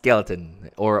date a skeleton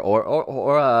or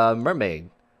a mermaid.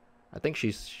 I think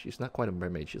she's not quite a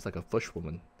mermaid. She's like a fish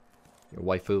woman. Your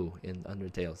waifu in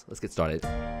Undertales. Let's get started.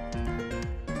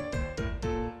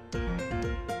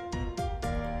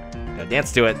 Gotta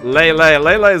dance to it.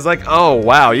 Lele is like, oh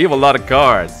wow, you have a lot of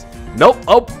cards. Nope.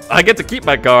 Oh, I get to keep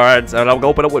my cards, and I'll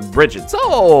open up with Bridget.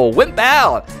 So, wimp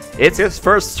out. It's his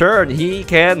first turn. He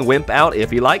can wimp out if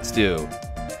he likes to.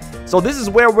 So this is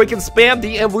where we can spam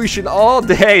the evolution all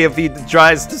day if he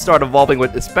tries to start evolving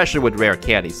with, especially with rare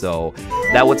candy. So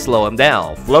that would slow him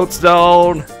down. Float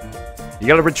Stone. You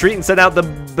gotta retreat and send out the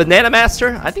Banana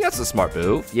Master. I think that's a smart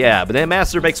move. Yeah, Banana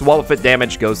Master makes Wobbuffet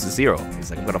damage goes to 0. He's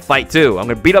like, I'm gonna fight too. I'm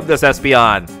gonna beat up this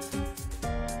Espeon.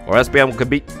 Or Espeon can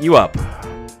beat you up.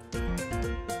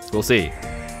 We'll see.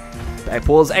 Back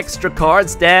pulls extra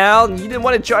cards down. You didn't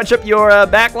want to charge up your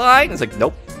back line? It's like,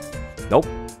 nope. Nope.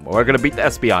 We're gonna beat the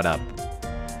Espeon up.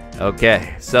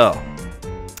 Okay, so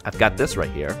I've got this right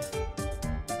here.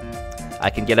 I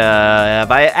can get a...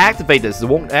 If I activate this, it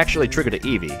won't actually trigger the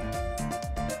Eevee.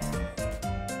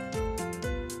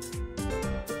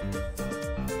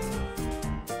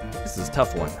 This is a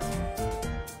tough one.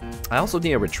 I also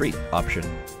need a retreat option.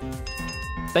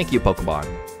 Thank you, Pokemon.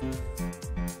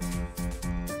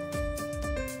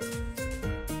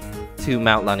 2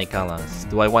 Mount Lanicalas.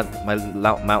 Do I want my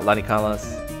Mount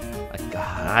Lanicalas?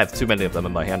 I have too many of them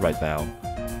in my hand right now.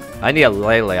 I need a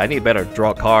Lele. I need better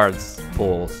draw cards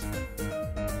pulls.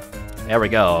 There we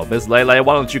go. Miss Lele,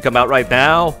 why don't you come out right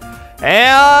now?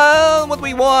 And what do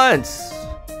we want?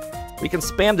 We can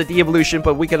spam the de-evolution,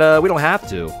 but we don't have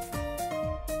to.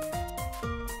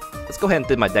 Let's go ahead and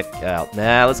thin my deck out.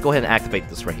 Nah, let's go ahead and activate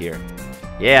this right here.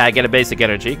 Yeah, I get a basic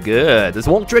energy. Good. This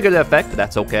won't trigger the effect, but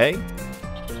that's okay.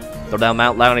 Throw down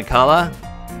Mount Launicala.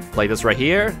 Play this right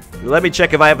here. Let me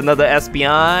check if I have another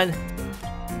Espeon.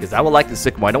 Because I would like the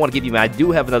Sycamore. I don't want to give you, I do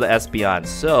have another Espeon,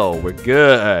 so we're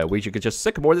good. We should just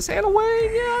Sycamore this hand away.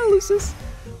 Yeah, Lucis.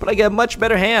 But I get a much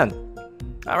better hand.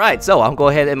 Alright, so I'll go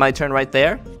ahead and my turn right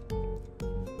there.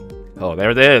 Oh,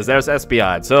 there it is. There's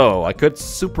Espeon. So I could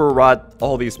Super Rod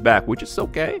all these back, which is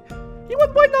okay. You know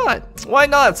what? Why not? Why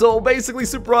not? So basically,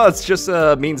 Super Rod's just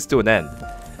a means to an end.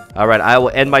 Alright, I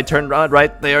will end my turn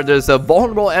right there. There's a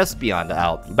vulnerable Espeon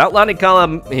out. Mount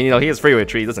Laniakala, you know, he has free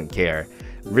retreat. He doesn't care.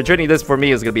 Retreating this for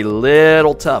me is going to be a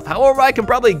little tough. However, I can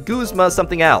probably Guzma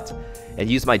something out. And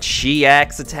use my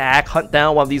GX attack, hunt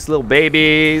down one of these little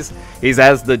babies. He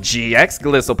has the GX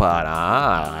Glisopod.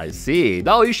 Ah, I see.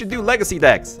 No, you should do Legacy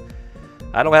decks.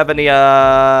 I don't have any,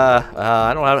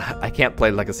 I can't play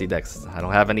Legacy decks. I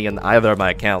don't have any in either of my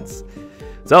accounts.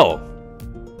 So,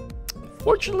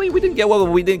 fortunately, we didn't get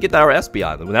our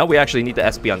Espeon. Now we actually need the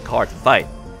Espeon card to fight.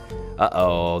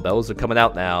 Uh-oh, those are coming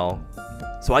out now.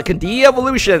 So I can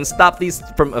de-evolution, stop these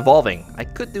from evolving. I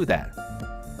could do that.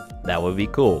 That would be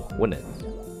cool, wouldn't it?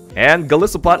 And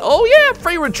Glisopod, oh yeah,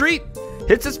 free retreat.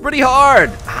 Hits us pretty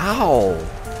hard. Ow.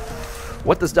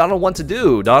 What does Donald want to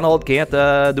do? Donald can't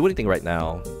do anything right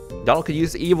now. Donald could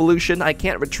use evolution. I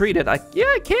can't retreat it. Yeah,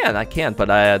 I can, but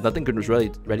nothing is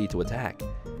ready to attack.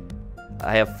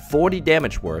 I have 40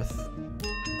 damage worth.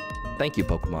 Thank you,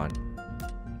 Pokemon.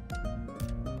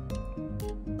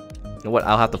 You know what?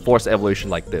 I'll have to force evolution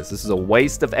like this. This is a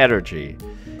waste of energy.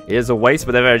 It is a waste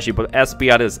of energy, but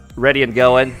Espeon is ready and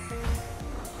going.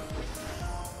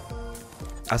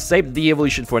 I'll save the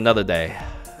evolution for another day.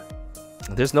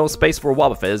 There's no space for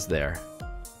Wobbuffet, is there?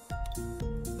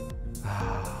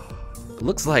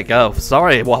 Looks like, oh,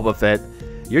 sorry,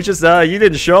 Wobbuffet. You're just, you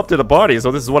didn't show up to the party,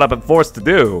 so this is what I've been forced to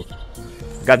do.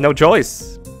 Got no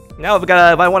choice. Now, if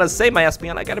I want to save my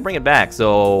Espeon, I gotta bring it back,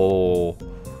 so...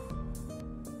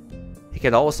 He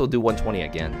can also do 120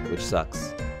 again, which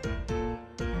sucks.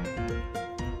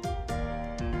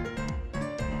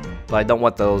 But I don't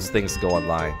want those things to go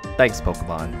online. Thanks,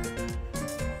 Pokemon.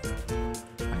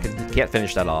 I can't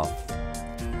finish that off.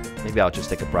 Maybe I'll just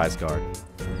take a prize card.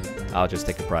 I'll just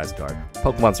take a prize card.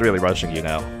 Pokemon's really rushing you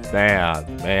now.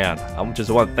 Man. I'm just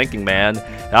one thinking, man.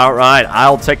 Alright,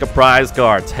 I'll take a prize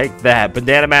card. Take that.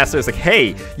 Banana Master is like,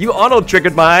 hey, you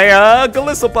auto-triggered my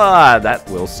Glisopod. That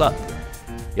will suck.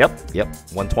 Yep.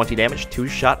 120 damage.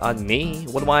 2-shot on me.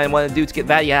 What do I want to do to get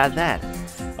value out of that?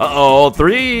 Uh-oh,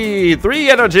 three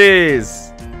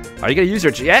energies. Are you going to use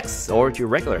your GX or your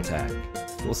regular attack?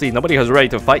 We'll see. Nobody is ready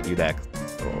to fight you next.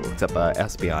 Except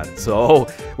Espeon. So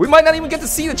we might not even get to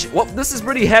see the. Well, this is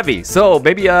pretty heavy. So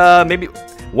maybe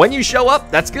when you show up,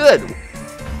 that's good.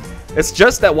 It's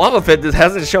just that Wobbuffet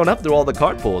hasn't shown up through all the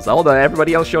card pulls. Although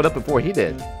everybody else showed up before he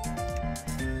did.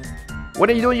 When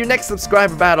are you doing your next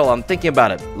subscriber battle? I'm thinking about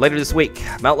it. Later this week.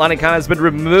 Mount Laniakala has been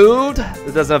removed.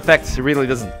 It doesn't affect. It really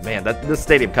doesn't. Man, this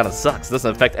stadium kind of sucks. It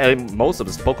doesn't affect most of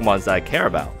the Pokemon that I care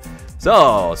about.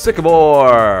 So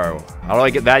Sycamore. How do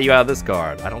I get value out of this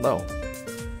card? I don't know.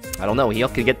 He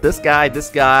can get this guy,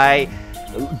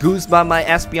 Guzma my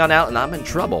Espeon out, and I'm in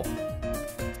trouble.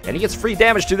 And he gets free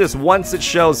damage to this once it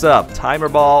shows up. Timer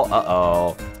ball,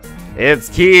 uh-oh. It's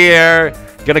here.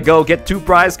 Gonna go get 2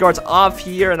 prize cards off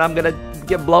here, and I'm gonna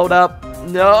get blown up.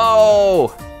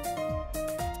 No!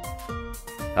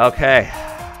 Okay.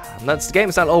 This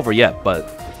game's not over yet, but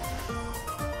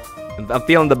I'm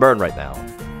feeling the burn right now.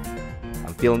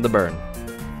 I'm feeling the burn.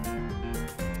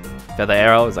 Feather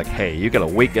Arrow is like, hey, you got a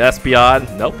weak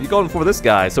Espeon? Nope, you're going for this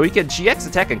guy. So he can GX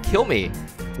attack and kill me.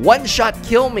 One-shot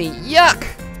kill me. Yuck!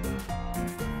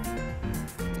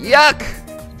 Yuck!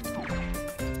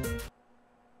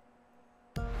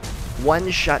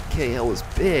 One-shot KO is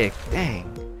big. Dang.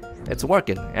 It's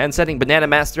working. And setting Banana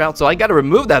Master out, so I gotta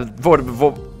remove that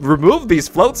remove these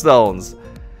float stones.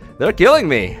 They're killing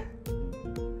me.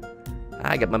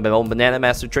 I got my own Banana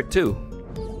Master trick too.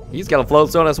 He's got a float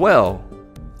stone as well.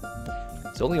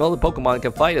 So only all the Pokemon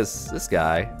can fight is this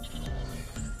guy.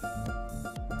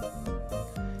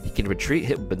 He can retreat,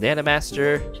 hit Banana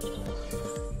Master.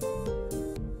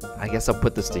 I guess I'll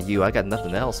put this to you. I got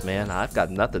nothing else, man. I've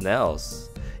got nothing else.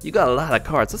 You got a lot of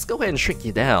cards. Let's go ahead and shrink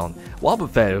you down.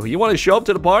 Wobbuffet, you want to show up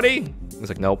to the party? He's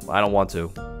like, nope, I don't want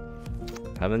to.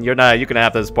 I mean, you're gonna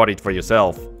have this party for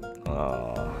yourself.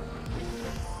 Oh.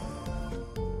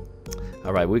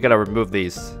 All right, we gotta remove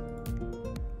these.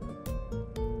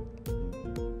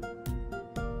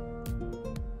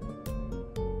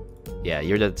 Yeah,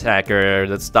 you're the attacker.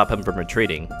 Let's stop him from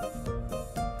retreating.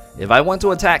 If I want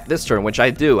to attack this turn, which I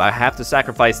do, I have to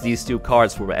sacrifice these 2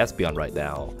 cards for my Espeon right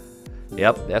now.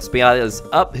 Yep, Espeon is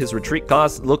up. His retreat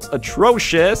cost looks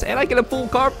atrocious, and I get a full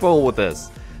card pull with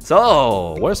this.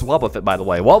 So, where's Wobbuffet, by the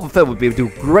way? Wobbuffet would do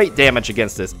great damage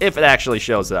against this if it actually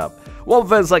shows up.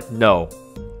 Wobbuffet is like, no.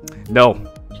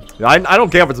 No. I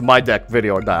don't care if it's my deck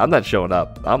video or not. I'm not showing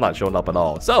up. I'm not showing up at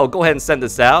all. So, go ahead and send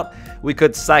this out. We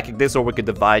could Psychic this, or we could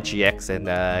divide GX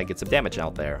and get some damage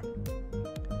out there.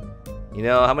 You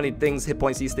know how many hit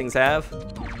points these things have?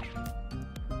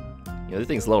 You know, this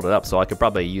thing's loaded up, so I could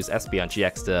probably use Espeon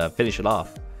GX to finish it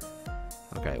off.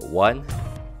 Okay, 1,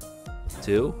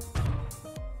 2,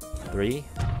 3,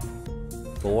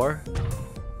 4,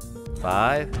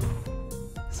 5,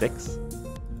 6,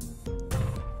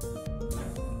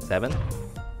 7.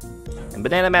 And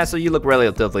Banana Master, you look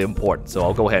relatively important, so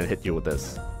I'll go ahead and hit you with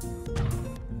this.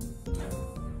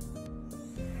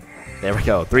 There we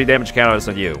go, 3 damage counters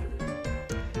on you.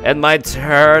 And my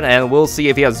turn, and we'll see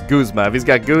if he has Guzma. If he's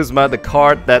got Guzma,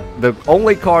 the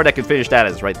only card that can finish that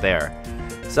is right there.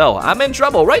 So, I'm in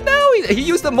trouble. Right now, he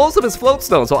used the most of his float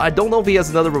stone, so I don't know if he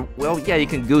has another... Well, yeah, you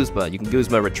can Guzma. You can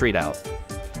Guzma retreat out.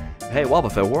 Hey,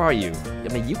 Wobbuffet, where are you? I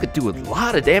mean, you could do a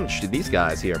lot of damage to these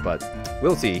guys here, but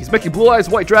we'll see. He's making Blue Eyes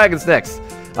White Dragons next.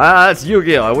 That's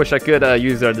Yu-Gi-Oh! I wish I could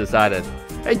use their Decided.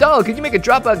 Hey, Donald, could you make a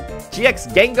drop a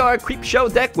GX Gengar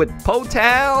Creepshow deck with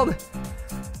Po-Town?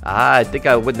 I think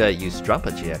I wouldn't use Drop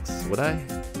a GX, would I?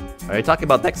 Are you talking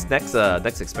about next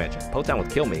expansion? Po-Town would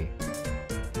kill me.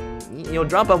 You know,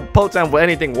 drop a Po-Town where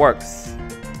anything works.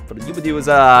 But you would use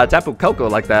Tapu Koko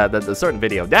like the certain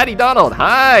video. Daddy Donald,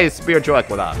 hi, Spiritual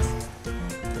Equinox.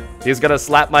 He's gonna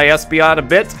slap my Espeon a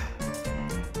bit.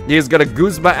 He's gonna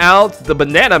Guzma out the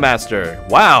Banana Master.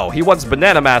 Wow, he wants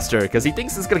Banana Master because he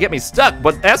thinks it's gonna get me stuck,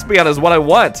 but Espeon is what I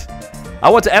want. I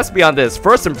want to Espeon this.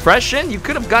 First impression, you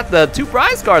could have got the 2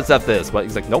 prize cards of this, but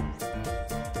he's like, nope.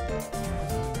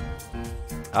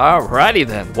 Alrighty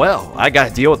then. Well, I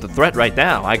gotta deal with the threat right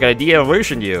now. I gotta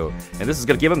de-evolution you. And this is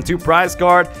gonna give him 2 prize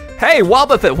card. Hey,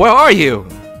 Wobbuffet, where are you?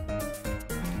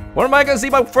 When am I gonna see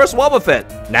my first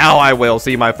Wobbuffet? Now I will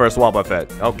see my first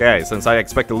Wobbuffet. Okay, since I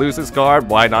expect to lose this card,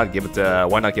 why not give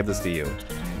this to you?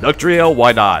 Dugtrio,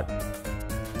 why not?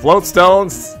 Float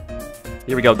Stones.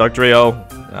 Here we go, Dugtrio.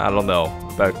 I don't know.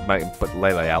 I might put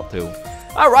Lele out too.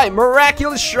 Alright,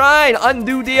 Miraculous Shrine!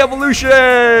 Undo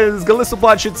de-evolutions!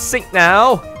 Galissapod should sink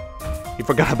now. He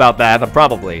forgot about that,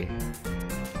 probably.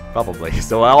 Probably.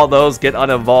 So all those get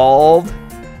unevolved.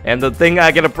 And the thing,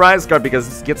 I get a prize card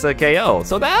because it gets a KO.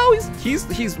 So now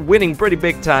he's winning pretty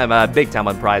big time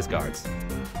on prize cards.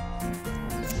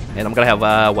 And I'm gonna have,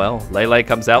 well, Lele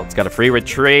comes out. It's got a free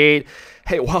retreat.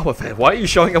 Hey, Wobbuffet, why are you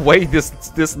showing away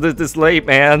this late,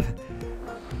 man?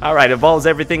 Alright, evolves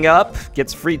everything up,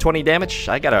 gets free 20 damage.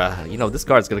 I gotta, you know, this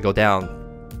card's gonna go down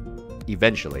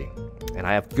eventually. And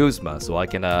I have Guzma, so I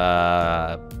can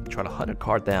try to hunt a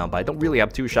card down, but I don't really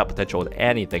have 2-shot potential with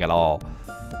anything at all.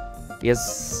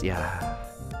 Yes, yeah.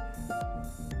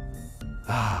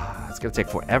 It's gonna take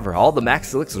forever. All the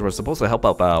max elixirs were supposed to help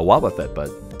out Wobbuffet,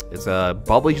 but it's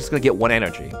probably just gonna get 1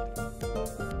 energy.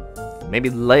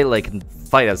 Maybe Lele can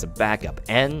fight as a backup.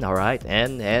 Alright,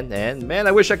 man,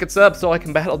 I wish I could sub so I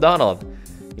can battle Donald.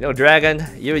 You know, Dragon,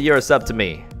 you're a sub to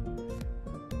me.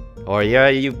 Or yeah,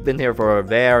 you've been here for a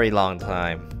very long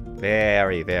time.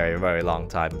 Very, very, very long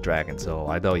time, Dragon. So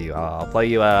I know you. I'll play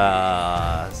you.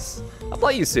 I'll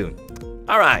play you soon.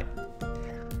 Alright.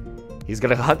 He's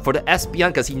gonna hunt for the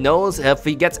Espeon because he knows if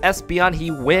he gets Espeon,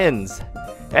 he wins.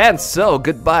 And so,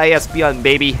 goodbye, Espeon,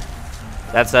 baby.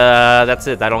 That's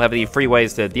it. I don't have any free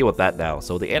ways to deal with that now.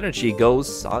 So the energy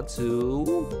goes onto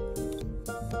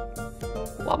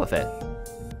Wobbuffet.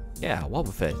 Yeah,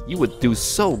 Wobbuffet. You would do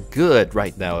so good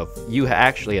right now if you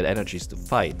actually had energies to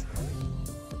fight.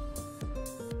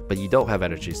 But you don't have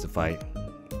energies to fight.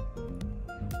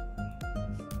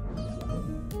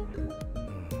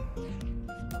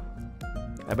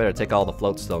 I better take all the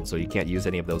float stones so you can't use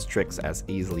any of those tricks as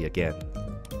easily again.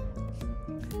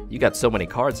 You got so many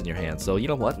cards in your hand, so you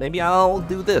know what? Maybe I'll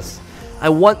do this. I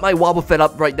want my Wobbuffet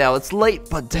up right now. It's late,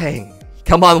 but dang.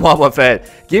 Come on,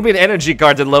 Wobbuffet. Give me an energy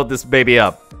card to load this baby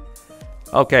up.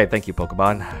 Okay, thank you,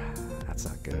 Pokemon. That's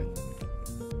not good.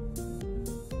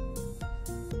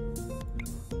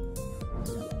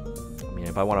 I mean,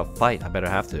 if I want to fight, I better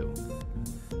have to.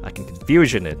 I can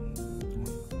confusion it.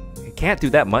 Can't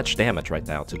do that much damage right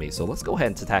now to me, so let's go ahead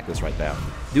and attack this right now.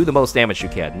 Do the most damage you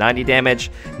can. 90 damage,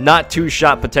 not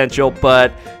 2-shot potential,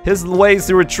 but his ways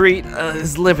to retreat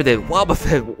is limited.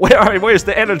 Wobbuffet, where's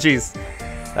the energies?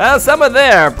 Some are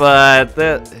there, but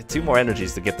 2 more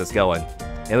energies to get this going.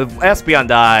 And if Espeon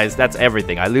dies, that's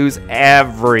everything. I lose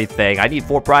everything. I need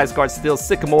 4 prize cards still.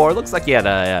 Sycamore, looks like he had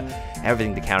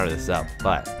everything to counter this up,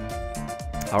 but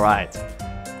alright.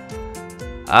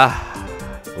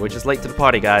 We're just late to the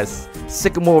party, guys.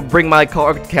 Sycamore bring my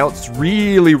card counts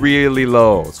really, really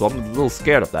low. So I'm a little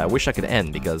scared of that. I wish I could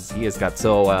end because he has got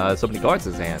so many cards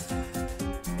in his hand.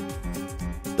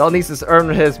 Dal needs to earn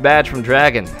his badge from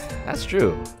Dragon. That's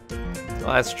true.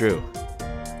 Oh, that's true.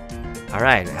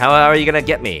 Alright, how are you gonna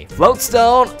get me?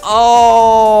 Floatstone?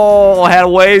 Oh, I had a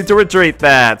way to retreat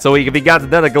that. So if he got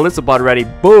another Galissapod ready,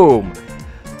 boom.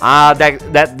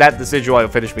 That decision will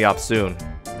finish me off soon.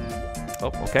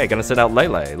 Oh, okay, gonna send out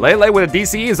Lele. Lele with a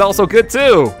DCE is also good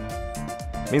too.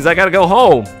 Means I gotta go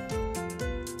home.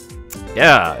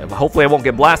 Yeah, hopefully I won't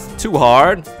get blasted too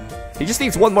hard. He just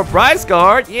needs one more prize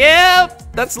card. Yeah,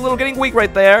 that's a little getting weak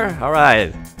right there.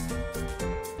 Alright.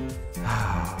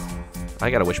 I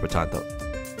got a Wish Baton though.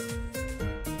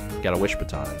 Got a Wish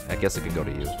Baton. I guess it could go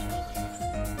to you.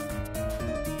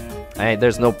 Hey,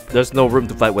 there's no room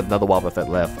to fight with another Wobbuffet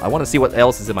left. I want to see what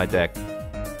else is in my deck.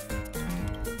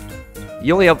 I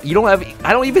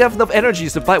don't even have enough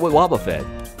energies to fight with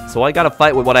Wobbuffet. So I gotta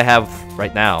fight with what I have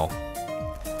right now.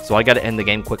 So I gotta end the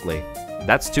game quickly.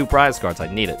 That's 2 prize cards.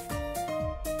 I need it.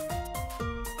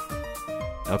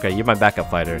 Okay, you're my backup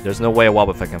fighter. There's no way a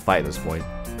Wobbuffet can fight at this point.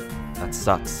 That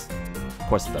sucks. Of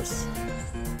course it does.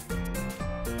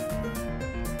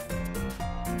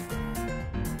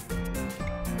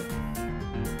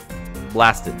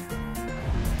 Blasted.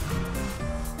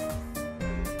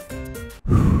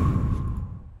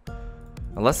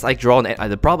 Unless I draw an...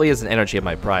 there probably is an energy in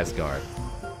my prize card.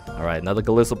 Alright, another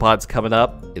Galissapod's coming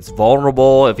up. It's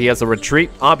vulnerable. If he has a retreat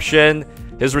option,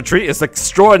 his retreat is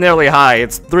extraordinarily high.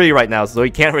 It's 3 right now, so he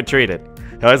can't retreat it.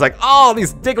 And I was like, oh,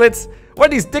 these Diglets! What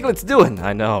are these Diglets doing?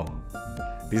 I know.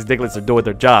 These Diglets are doing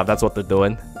their job. That's what they're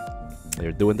doing.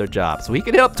 They're doing their job. So he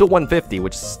can hit up to 150,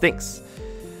 which stinks.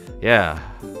 Yeah.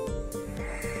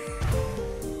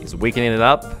 He's weakening it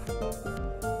up.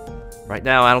 Right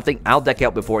now, I don't think I'll deck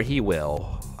out before he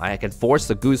will. I can force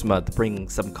the Guzma to bring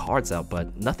some cards out,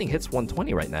 but nothing hits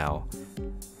 120 right now.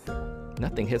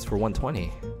 Nothing hits for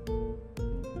 120.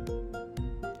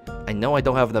 I know I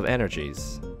don't have enough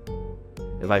energies.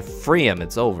 If I free him,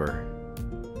 it's over.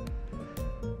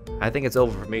 I think it's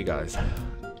over for me, guys.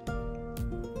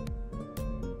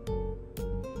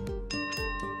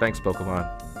 Thanks,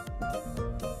 Pokemon.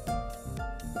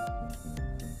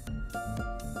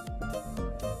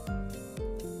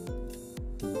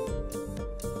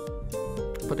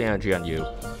 Put the energy on you.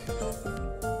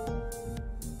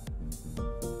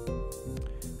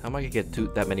 How am I gonna get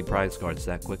that many prize cards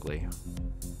that quickly?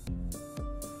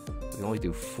 We can only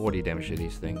do 40 damage to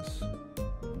these things.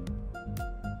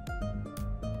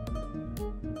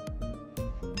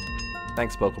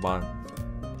 Thanks, Pokemon.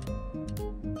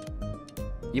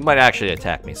 You might actually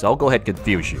attack me, so I'll go ahead and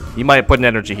confuse you. You might put an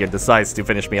energy here, decides to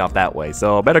finish me off that way,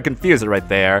 so better confuse it right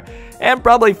there. And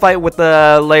probably fight with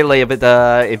the Lele of it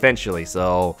eventually,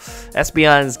 so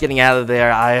Espeon's getting out of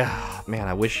there. Man,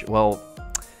 I wish, well,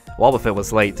 Wobbuffet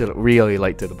was really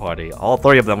late to the party. All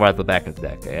 3 of them were at the back of the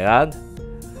deck, and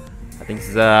I think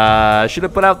should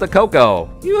have put out the Coco.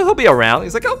 He'll be around.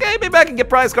 He's like, okay, maybe I can get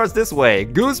prize cards this way.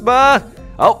 Guzma!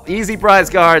 Oh, easy prize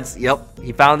cards. Yep,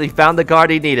 he found the card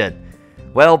he needed.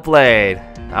 Well played.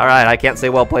 Alright, I can't say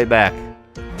well played back.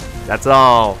 That's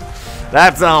all.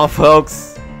 That's all,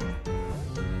 folks.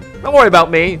 Don't worry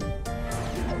about me.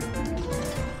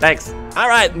 Thanks.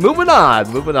 Alright, moving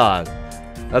on.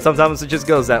 Sometimes it just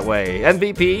goes that way.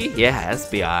 MVP? Yeah,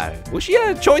 SBI. Wish he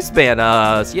had a choice band.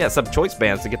 Yeah, some choice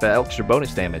bands to get that extra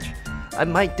bonus damage. I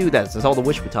might do that since all the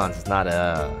Wish Batons is not,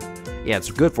 yeah,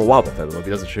 it's good for Wobbuffet if he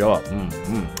doesn't show up.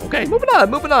 Okay, moving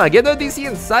on. Get no DC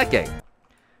and Psychic.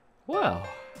 Wow.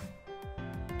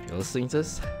 If you're listening to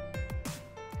this,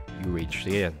 you reached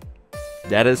the end.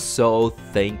 That is so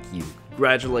thank you.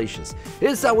 Congratulations.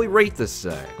 Here's how we rate this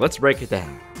thing. Let's break it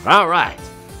down. Alright.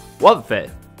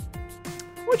 Wobbuffet.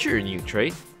 What's your new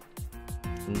trait?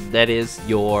 That is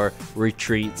your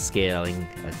retreat scaling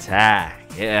attack.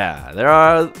 Yeah,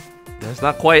 there's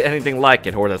not quite anything like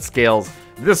it or that scales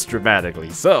this dramatically.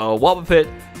 So, Wobbuffet,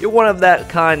 you're one of that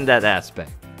kind, that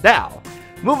aspect. Now,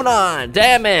 moving on,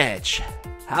 damage.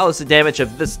 How is the damage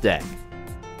of this deck?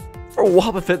 For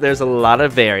Wobbuffet, there's a lot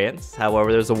of variance.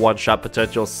 However, there's a one-shot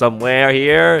potential somewhere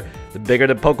here. The bigger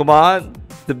the Pokemon,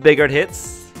 the bigger it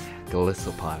hits.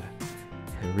 Galissapod.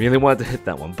 I really wanted to hit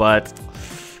that one, but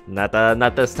not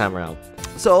this time around.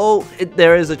 So,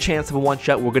 there is a chance of a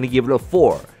one-shot. We're going to give it a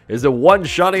 4. Is it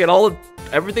one-shotting it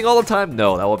everything all the time?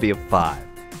 No, that would be a 5.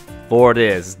 4 it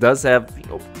is. It does have,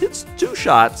 it's 2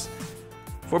 shots.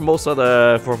 For most of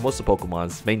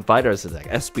Pokemon's main fighters, like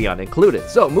Espeon included.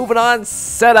 So moving on,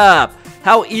 setup.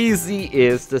 How easy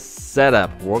is the setup?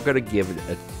 We're gonna give it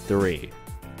a 3.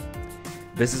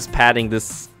 This is padding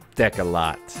this deck a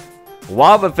lot.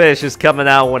 Wobbuffet is coming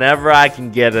out whenever I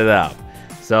can get it up.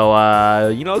 So,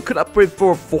 you know, it could upgrade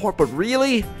for a 4, but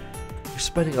really? You're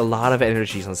spending a lot of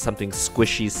energies on something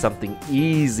squishy, something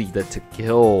easy to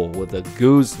kill with a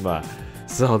Guzma.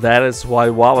 So that is why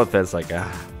Wobbuffet's like,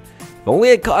 if only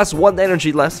it costs 1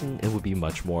 energy less, it would be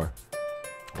much more.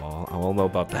 Well, I don't know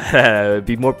about that. It would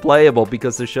be more playable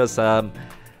because there's just that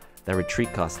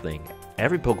retreat cost thing.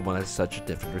 Every Pokemon has such a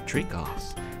different retreat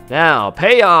cost. Now,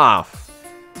 payoff!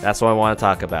 That's what I want to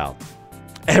talk about.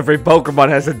 Every Pokemon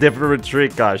has a different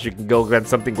retreat cost. You can go against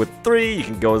something with 3, you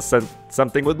can go against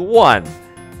something with 1.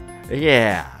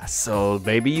 Yeah, so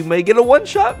maybe you may get a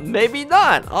one-shot, maybe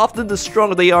not. Often the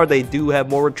stronger they are, they do have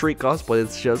more retreat costs, but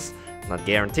it's just not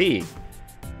guaranteed.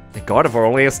 And Gardevoir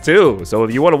only has 2, so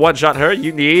if you want to one-shot her,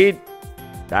 you need...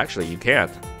 Actually, you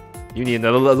can't. You need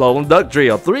another Alolan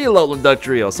Ductrio, 3 Alolan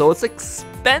Ductrio, so it's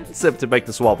expensive to make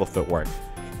this Wobbuffet work.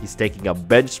 He's taking up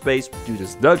bench space due to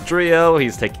this Ductrio,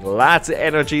 he's taking lots of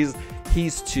energies,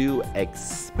 he's too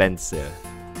expensive.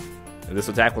 And this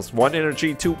attack was 1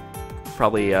 energy, 2,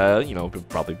 probably, you know, would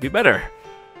probably be better.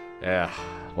 Yeah,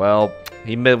 well,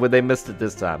 they missed it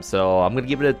this time, so I'm gonna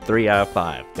give it a 3 out of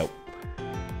 5. Nope.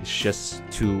 It's just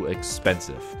too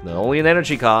expensive. Not only an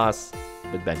energy cost,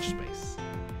 but bench space.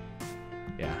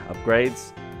 Yeah,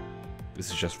 upgrades. This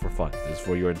is just for fun. This is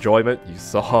for your enjoyment. You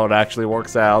saw how it actually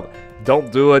works out.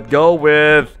 Don't do it. Go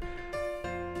with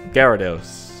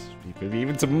Gyarados.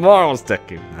 Even tomorrow's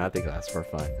deck. I think that's for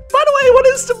fun. By the way, what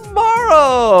is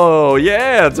tomorrow?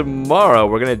 Yeah, tomorrow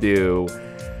we're gonna do.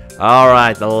 All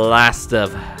right, the last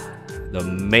of the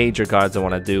major cards I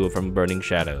want to do from Burning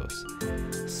Shadows.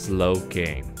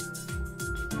 Slowking.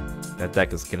 That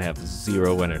deck is gonna have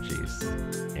 0 energies,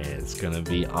 and it's gonna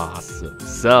be awesome.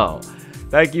 So,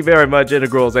 thank you very much,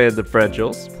 Integrals and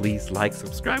Differentials. Please like,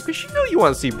 subscribe, because you know you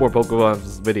want to see more Pokemon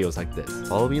videos like this.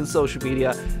 Follow me on social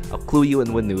media. I'll clue you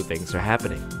in when new things are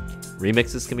happening.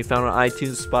 Remixes can be found on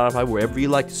iTunes, Spotify, wherever you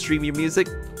like to stream your music.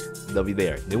 They'll be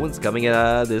there. New ones coming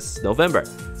this November.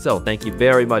 So, thank you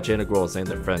very much, Integrals and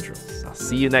Differentials. I'll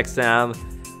see you next time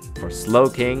for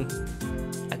Slowking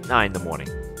at 9 in the morning.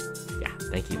 Yeah,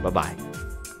 thank you. Bye-bye.